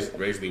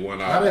 Basically one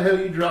album. How the hell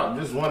you dropped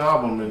just one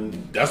album? And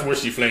that's where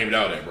she flamed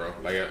out at, bro.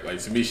 Like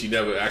to me, she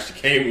never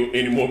actually came with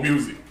any more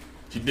music.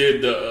 She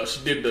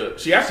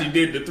actually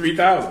did the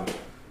 3000.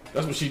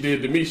 That's what she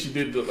did to me.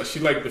 She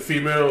liked the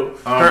female.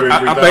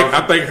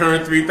 I think her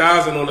and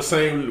 3000 on the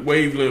same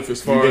wavelength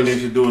as far as. They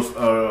should do a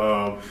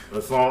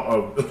song,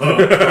 a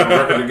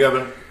record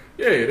together.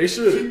 Yeah, they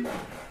should.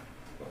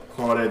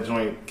 Call that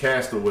joint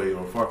Castaway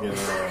or fucking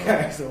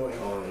Castaway.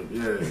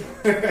 Yeah,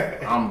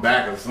 I'm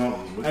back or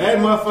something. That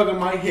motherfucker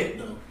might hit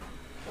though.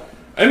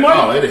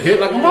 It'll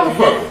hit like a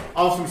motherfucker.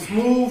 Off some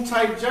smooth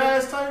type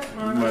jazz type.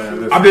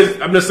 Man,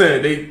 I'm just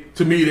saying they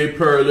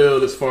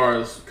parallel as far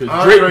as because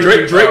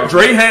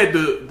Dre had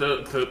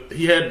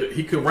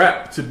he could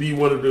rap to be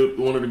one of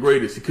the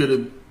greatest. He could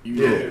have He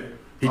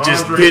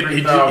just did.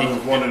 He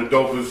was one of the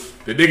dopest.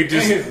 The nigga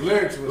just and his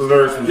lyrics was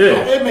dope.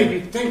 It made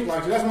you think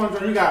like that's one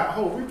thing you got.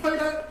 Oh, replay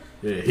that.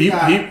 Yeah,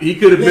 he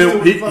could have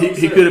been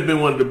he could have been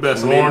one of the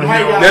best. Lauryn Hill.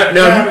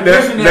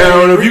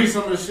 Now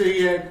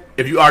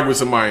if you argue with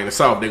somebody in the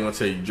South, they're gonna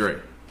tell you Dre.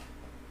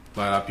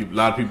 A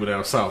lot of people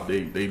down South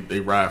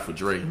they ride for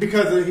Dre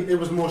because it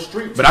was more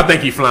street. But I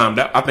think he flamed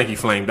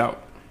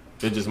out.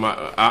 It's just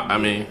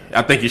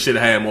I think he should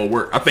have had more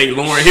work. I think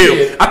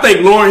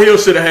Lauryn Hill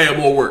should have had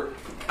more work.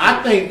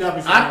 I think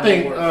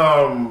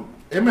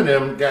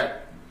Eminem got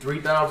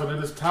 3,000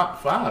 in his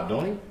top 5,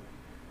 don't he?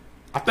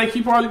 I think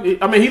he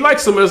probably. I mean, he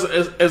likes him as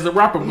a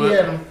rapper, but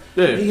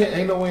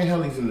ain't no way in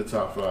hell he's in the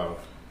top 5.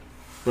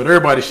 But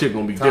everybody's shit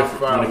gonna be top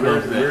different. 5.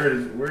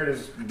 Where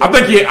does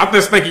I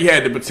just think he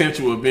had the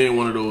potential of being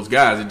one of those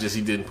guys. It just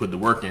he didn't put the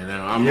work in.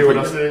 Now you hear what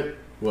I said?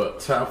 What?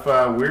 Top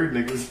 5 weird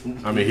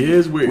niggas. I mean, he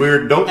is weird.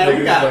 Weird dope niggas.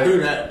 We gotta do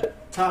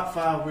that. Top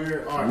 5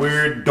 weird artists.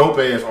 Weird dope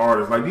ass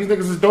artists. Like these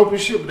niggas is dope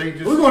as shit, but they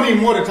just. We're gonna need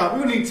more than top.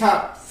 We're gonna need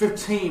top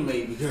 15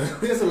 maybe because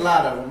there's a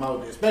lot of them out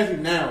there, especially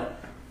now.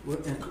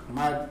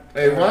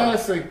 Hey, why I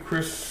say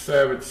Chris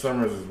Savage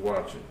Summers is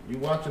watching? You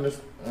watching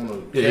this on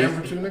the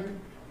camera, too, nigga?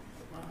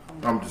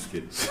 I'm just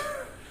kidding.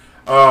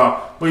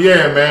 But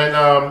yeah, man,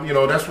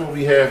 that's what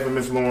we had for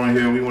Miss Lauryn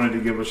Hill. We wanted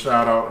to give a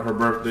shout out. Her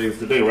birthday is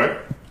today, right?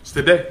 It's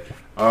today.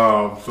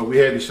 So we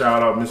had to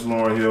shout out Miss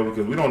Lauryn Hill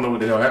because we don't know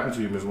what the hell happened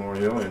to you, Miss Lauryn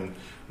Hill, and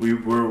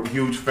we're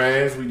huge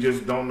fans. We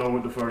just don't know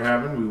what the fuck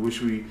happened. We wish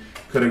we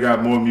could have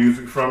got more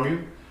music from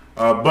you.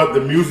 But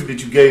the music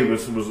that you gave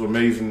us was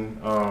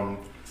amazing.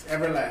 It's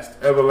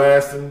everlasting.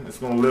 Everlasting. It's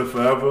gonna live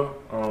forever.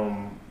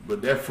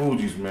 But that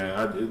Fugees,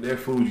 man, that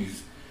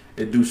Fugees,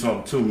 it do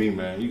something to me,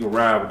 man. You can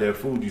ride with that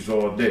Fugees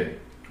all day.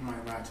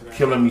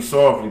 Killing Me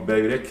Softly,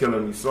 baby. That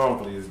Killing Me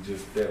Softly is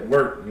just that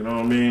work. You know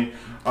what I mean?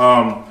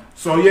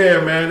 So yeah,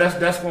 man,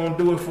 that's gonna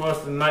do it for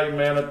us tonight,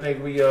 man. I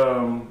think we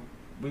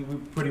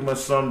pretty much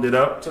summed it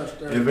up.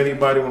 If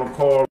anybody wanna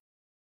call.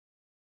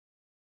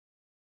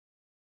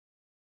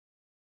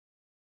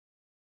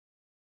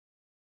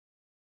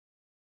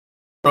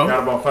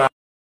 Got about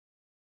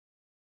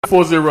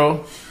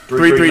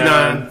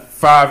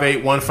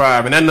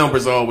 540-339-5815, and that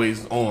number's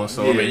always on.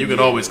 So I mean, you can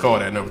always call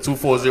that number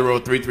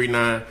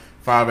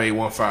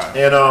 240-339-5815.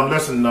 And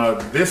listen,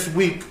 this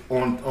week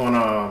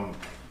on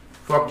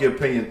Fuck Your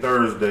Opinion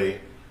Thursday,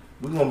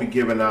 we're gonna be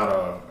giving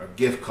out a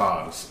gift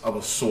cards of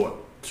a sort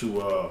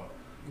to.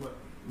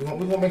 We're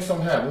gonna make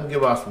something happen. We're gonna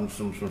give out some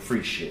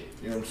free shit.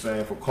 You know what I'm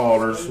saying, for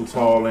callers who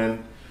call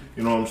in.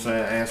 You know what I'm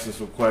saying, answer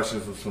some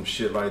questions or some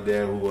shit like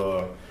that.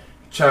 Who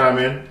chime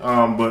in.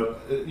 But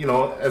you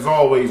know, as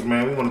always,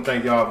 man, we want to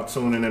thank y'all for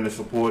tuning in and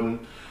supporting.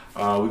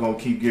 We're gonna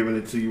keep giving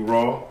it to you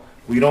raw.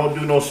 We don't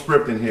do no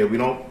scripting here. We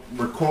don't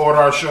record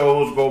our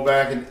shows, go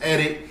back and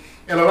edit.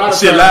 And a lot of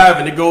shit live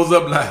and it goes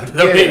up live.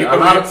 Yeah, a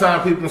lot of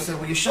time people say,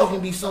 "Well, your show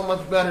can be so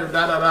much better."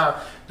 Da da da.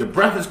 The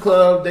Breakfast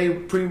Club, they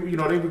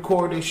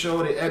record their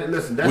show, they edit.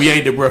 Listen, we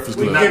ain't the Breakfast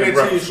Club. We not the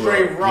Breakfast Club.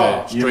 Straight raw,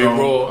 yeah, straight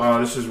raw.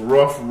 This is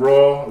rough,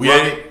 raw. We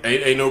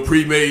ain't no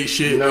pre-made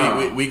shit.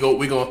 Nah. We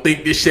gonna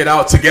think this shit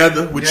out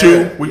together with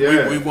you.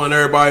 We want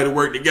everybody to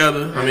work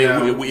together. I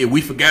mean, if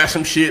we forgot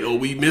some shit or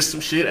we missed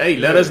some shit, hey,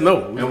 let us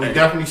know. And we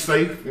definitely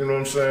safe. You know what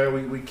I'm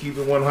saying? We keep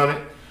it 100.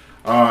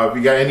 If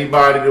you got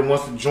anybody that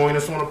wants to join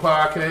us on the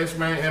podcast,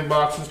 man,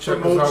 inbox us,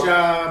 check us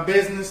out.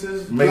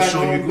 Businesses. Make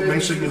sure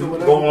you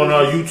go on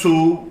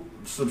YouTube,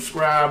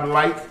 subscribe,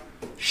 like,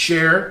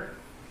 share.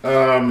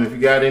 If you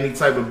got any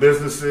type of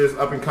businesses,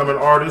 up and coming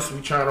artists,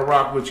 we trying to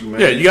rock with you, man.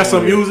 Yeah, you got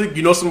some music.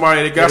 You know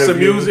somebody that got some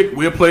music.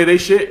 We'll play their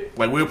shit.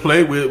 Like we'll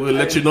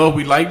let you know if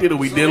we liked it or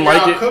we didn't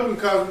like it. Cooking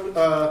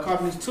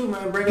companies too,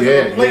 man. Bring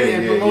us on plate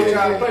and promote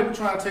y'all plate. We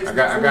trying to take some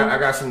food. I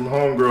got some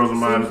homegirls of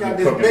mine. You got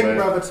this cooking, big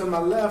brother to my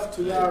left,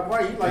 to y'all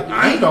right. Like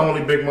I ain't the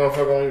only big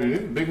motherfucker on you.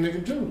 Big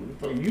nigga too.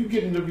 You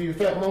getting to be a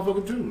fat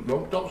motherfucker too.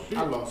 Don't shit.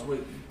 I lost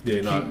weight.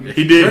 Yeah, no,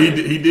 he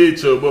did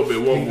chub up at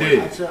one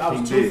point. I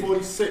was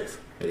 246.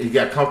 He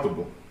got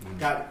comfortable.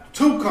 Got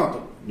too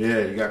comfortable. Yeah,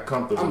 you got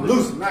comfortable. I'm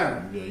loose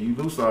now. Yeah, you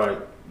loose, all right.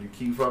 You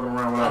keep fucking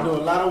around with I do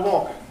a lot of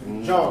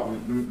walking,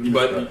 jogging. You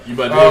about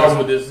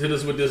to hit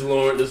us with this,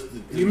 Lauren.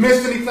 You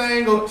missed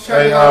anything? Go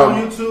check it out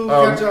on YouTube.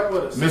 Catch up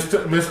with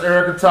us. Miss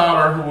Erica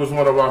Tyler, who was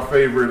one of our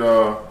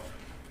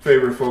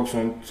favorite folks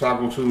on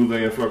Taco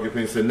Tuesday and Fuck Your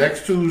Opinion, said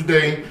next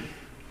Tuesday,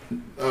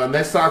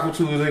 next Taco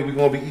Tuesday, we're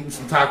gonna be eating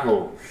some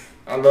tacos.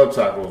 I love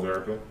tacos,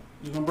 Erica.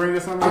 You gonna bring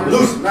us something? I'm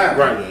loose now.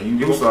 Right, yeah,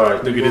 you loose. All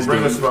right. Look at this dude.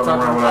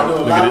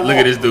 Look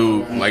at this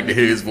dude. Like to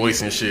hear his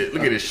voice and shit.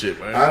 Look at this shit,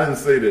 man. I didn't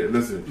say that.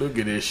 Listen. Look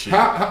at this shit.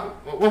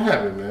 What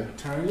happened, man?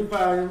 Turn your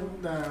volume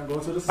down. Go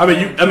to the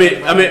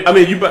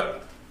side. You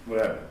but. What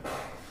happened?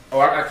 Oh,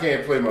 I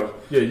can't play my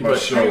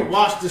show. Can't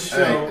watch the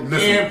show and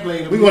play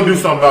the movie. We're going to do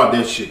something about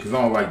that shit because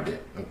I don't like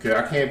that. Okay,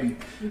 I can't be.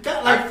 You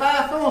got like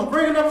 5 phones.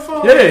 Bring another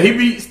phone. Yeah, he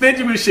be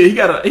stingy with shit. He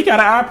got an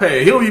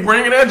iPad. He'll be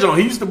bringing that joint.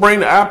 He used to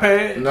bring the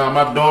iPad. No,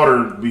 my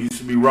daughter used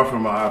to be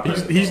roughing my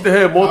iPad. He used to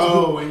have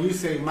multiple. Oh, when you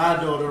say my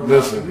daughter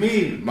roughing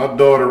me. My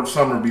daughter,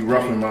 Summer, be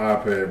roughing my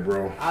iPad,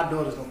 bro. Our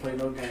daughters don't play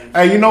no games.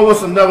 Hey, you know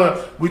what's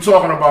another? We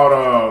talking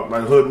about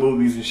like hood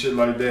movies and shit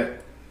like that.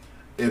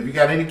 If you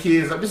got any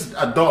kids, this is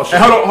adult shit.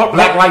 Hey, hold on,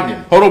 Black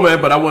Lightning. Hold on, man.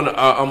 But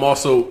I'm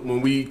also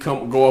when we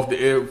go off the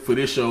air for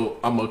this show,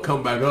 I'm gonna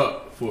come back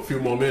up for a few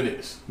more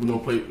minutes. We're gonna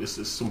play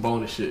some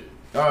bonus shit.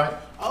 All right.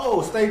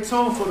 Oh, stay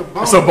tuned for the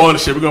bonus. Some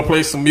bonus shit. We're gonna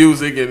play some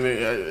music and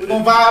we're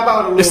gonna vibe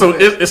out a little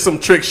bit. It's some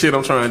trick shit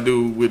I'm trying to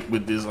do with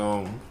this.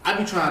 I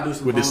be trying to do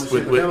some bonus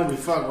shit, but they don't be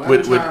fucking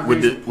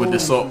with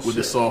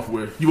the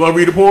software. You wanna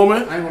read a poem,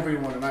 man? I ain't gonna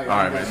read one tonight. All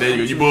right, man. There you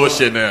go. You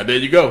bullshit now. There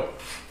you go.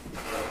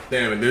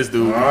 Damn it, this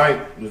dude. All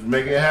right, let's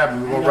make it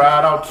happen. We're gonna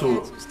ride out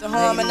to it. Just to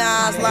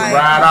harmonize like.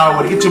 Ride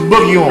out with it. Get your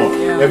boogie on.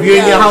 Yeah. If you're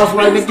in your house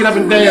right now, get up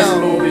and dance a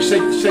little bit.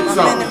 Shake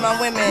something. My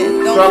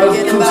women, don't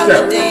forget about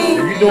the thing.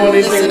 If you're doing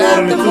anything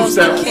more than the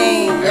two-step,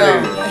 hey,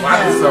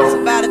 watch yourself.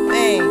 It's about a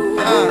thing.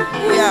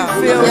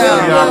 Feel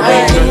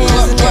hands in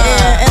the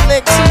air and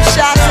lick 2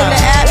 shots in the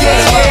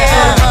atmosphere.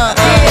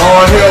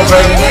 On hill,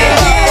 baby.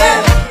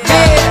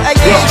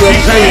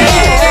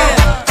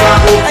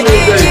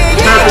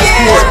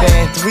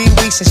 Been 3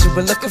 weeks since you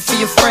were looking for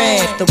your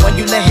friend, the one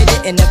you let hit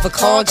it and never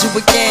called you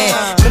again.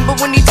 Remember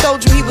when he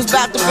told you he was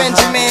about to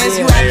Benjamins?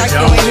 You act like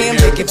you ain't him,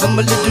 but give him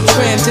a little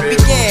trim to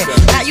begin.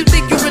 Now you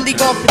think you really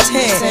gon'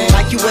 pretend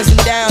like you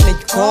wasn't down and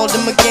you called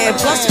him again.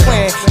 Plus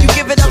when you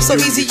give it up so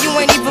easy, you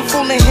ain't even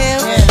fooling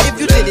him. If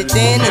you did it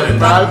then,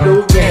 everybody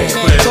do again.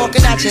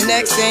 Talking out your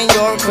neck saying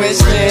you're a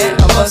Christian,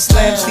 a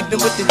Muslim,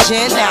 sleeping with the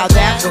gin. Now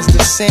that was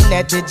the sin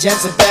that did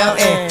Jezebel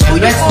in. Who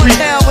you gon'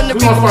 tell when the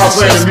people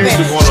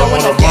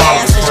showing up their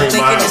asses, you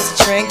thinking it's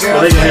a trend,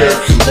 girl.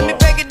 Let me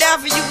break it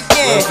down for you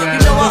again. You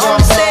know I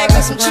understand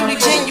cause I'm truly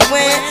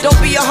genuine. Don't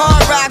be a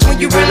hard rock when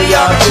you really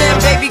are a gem,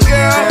 baby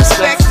girl.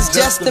 Respect is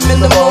just the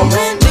minimum.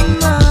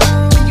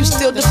 When you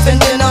still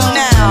defending them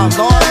now.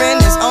 Lauren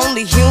is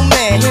only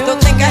human. Don't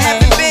think I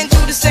haven't been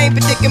through the same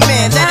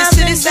predicament. Let it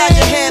sit inside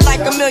your head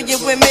like a million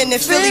women in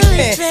Philly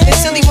pen.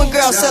 It's silly when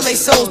girls sell their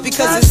souls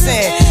because it's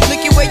sin. Look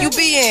at where you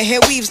be in.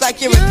 Hair weaves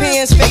like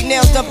Europeans. Fake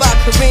nails done by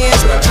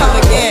Koreans. Come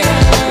again.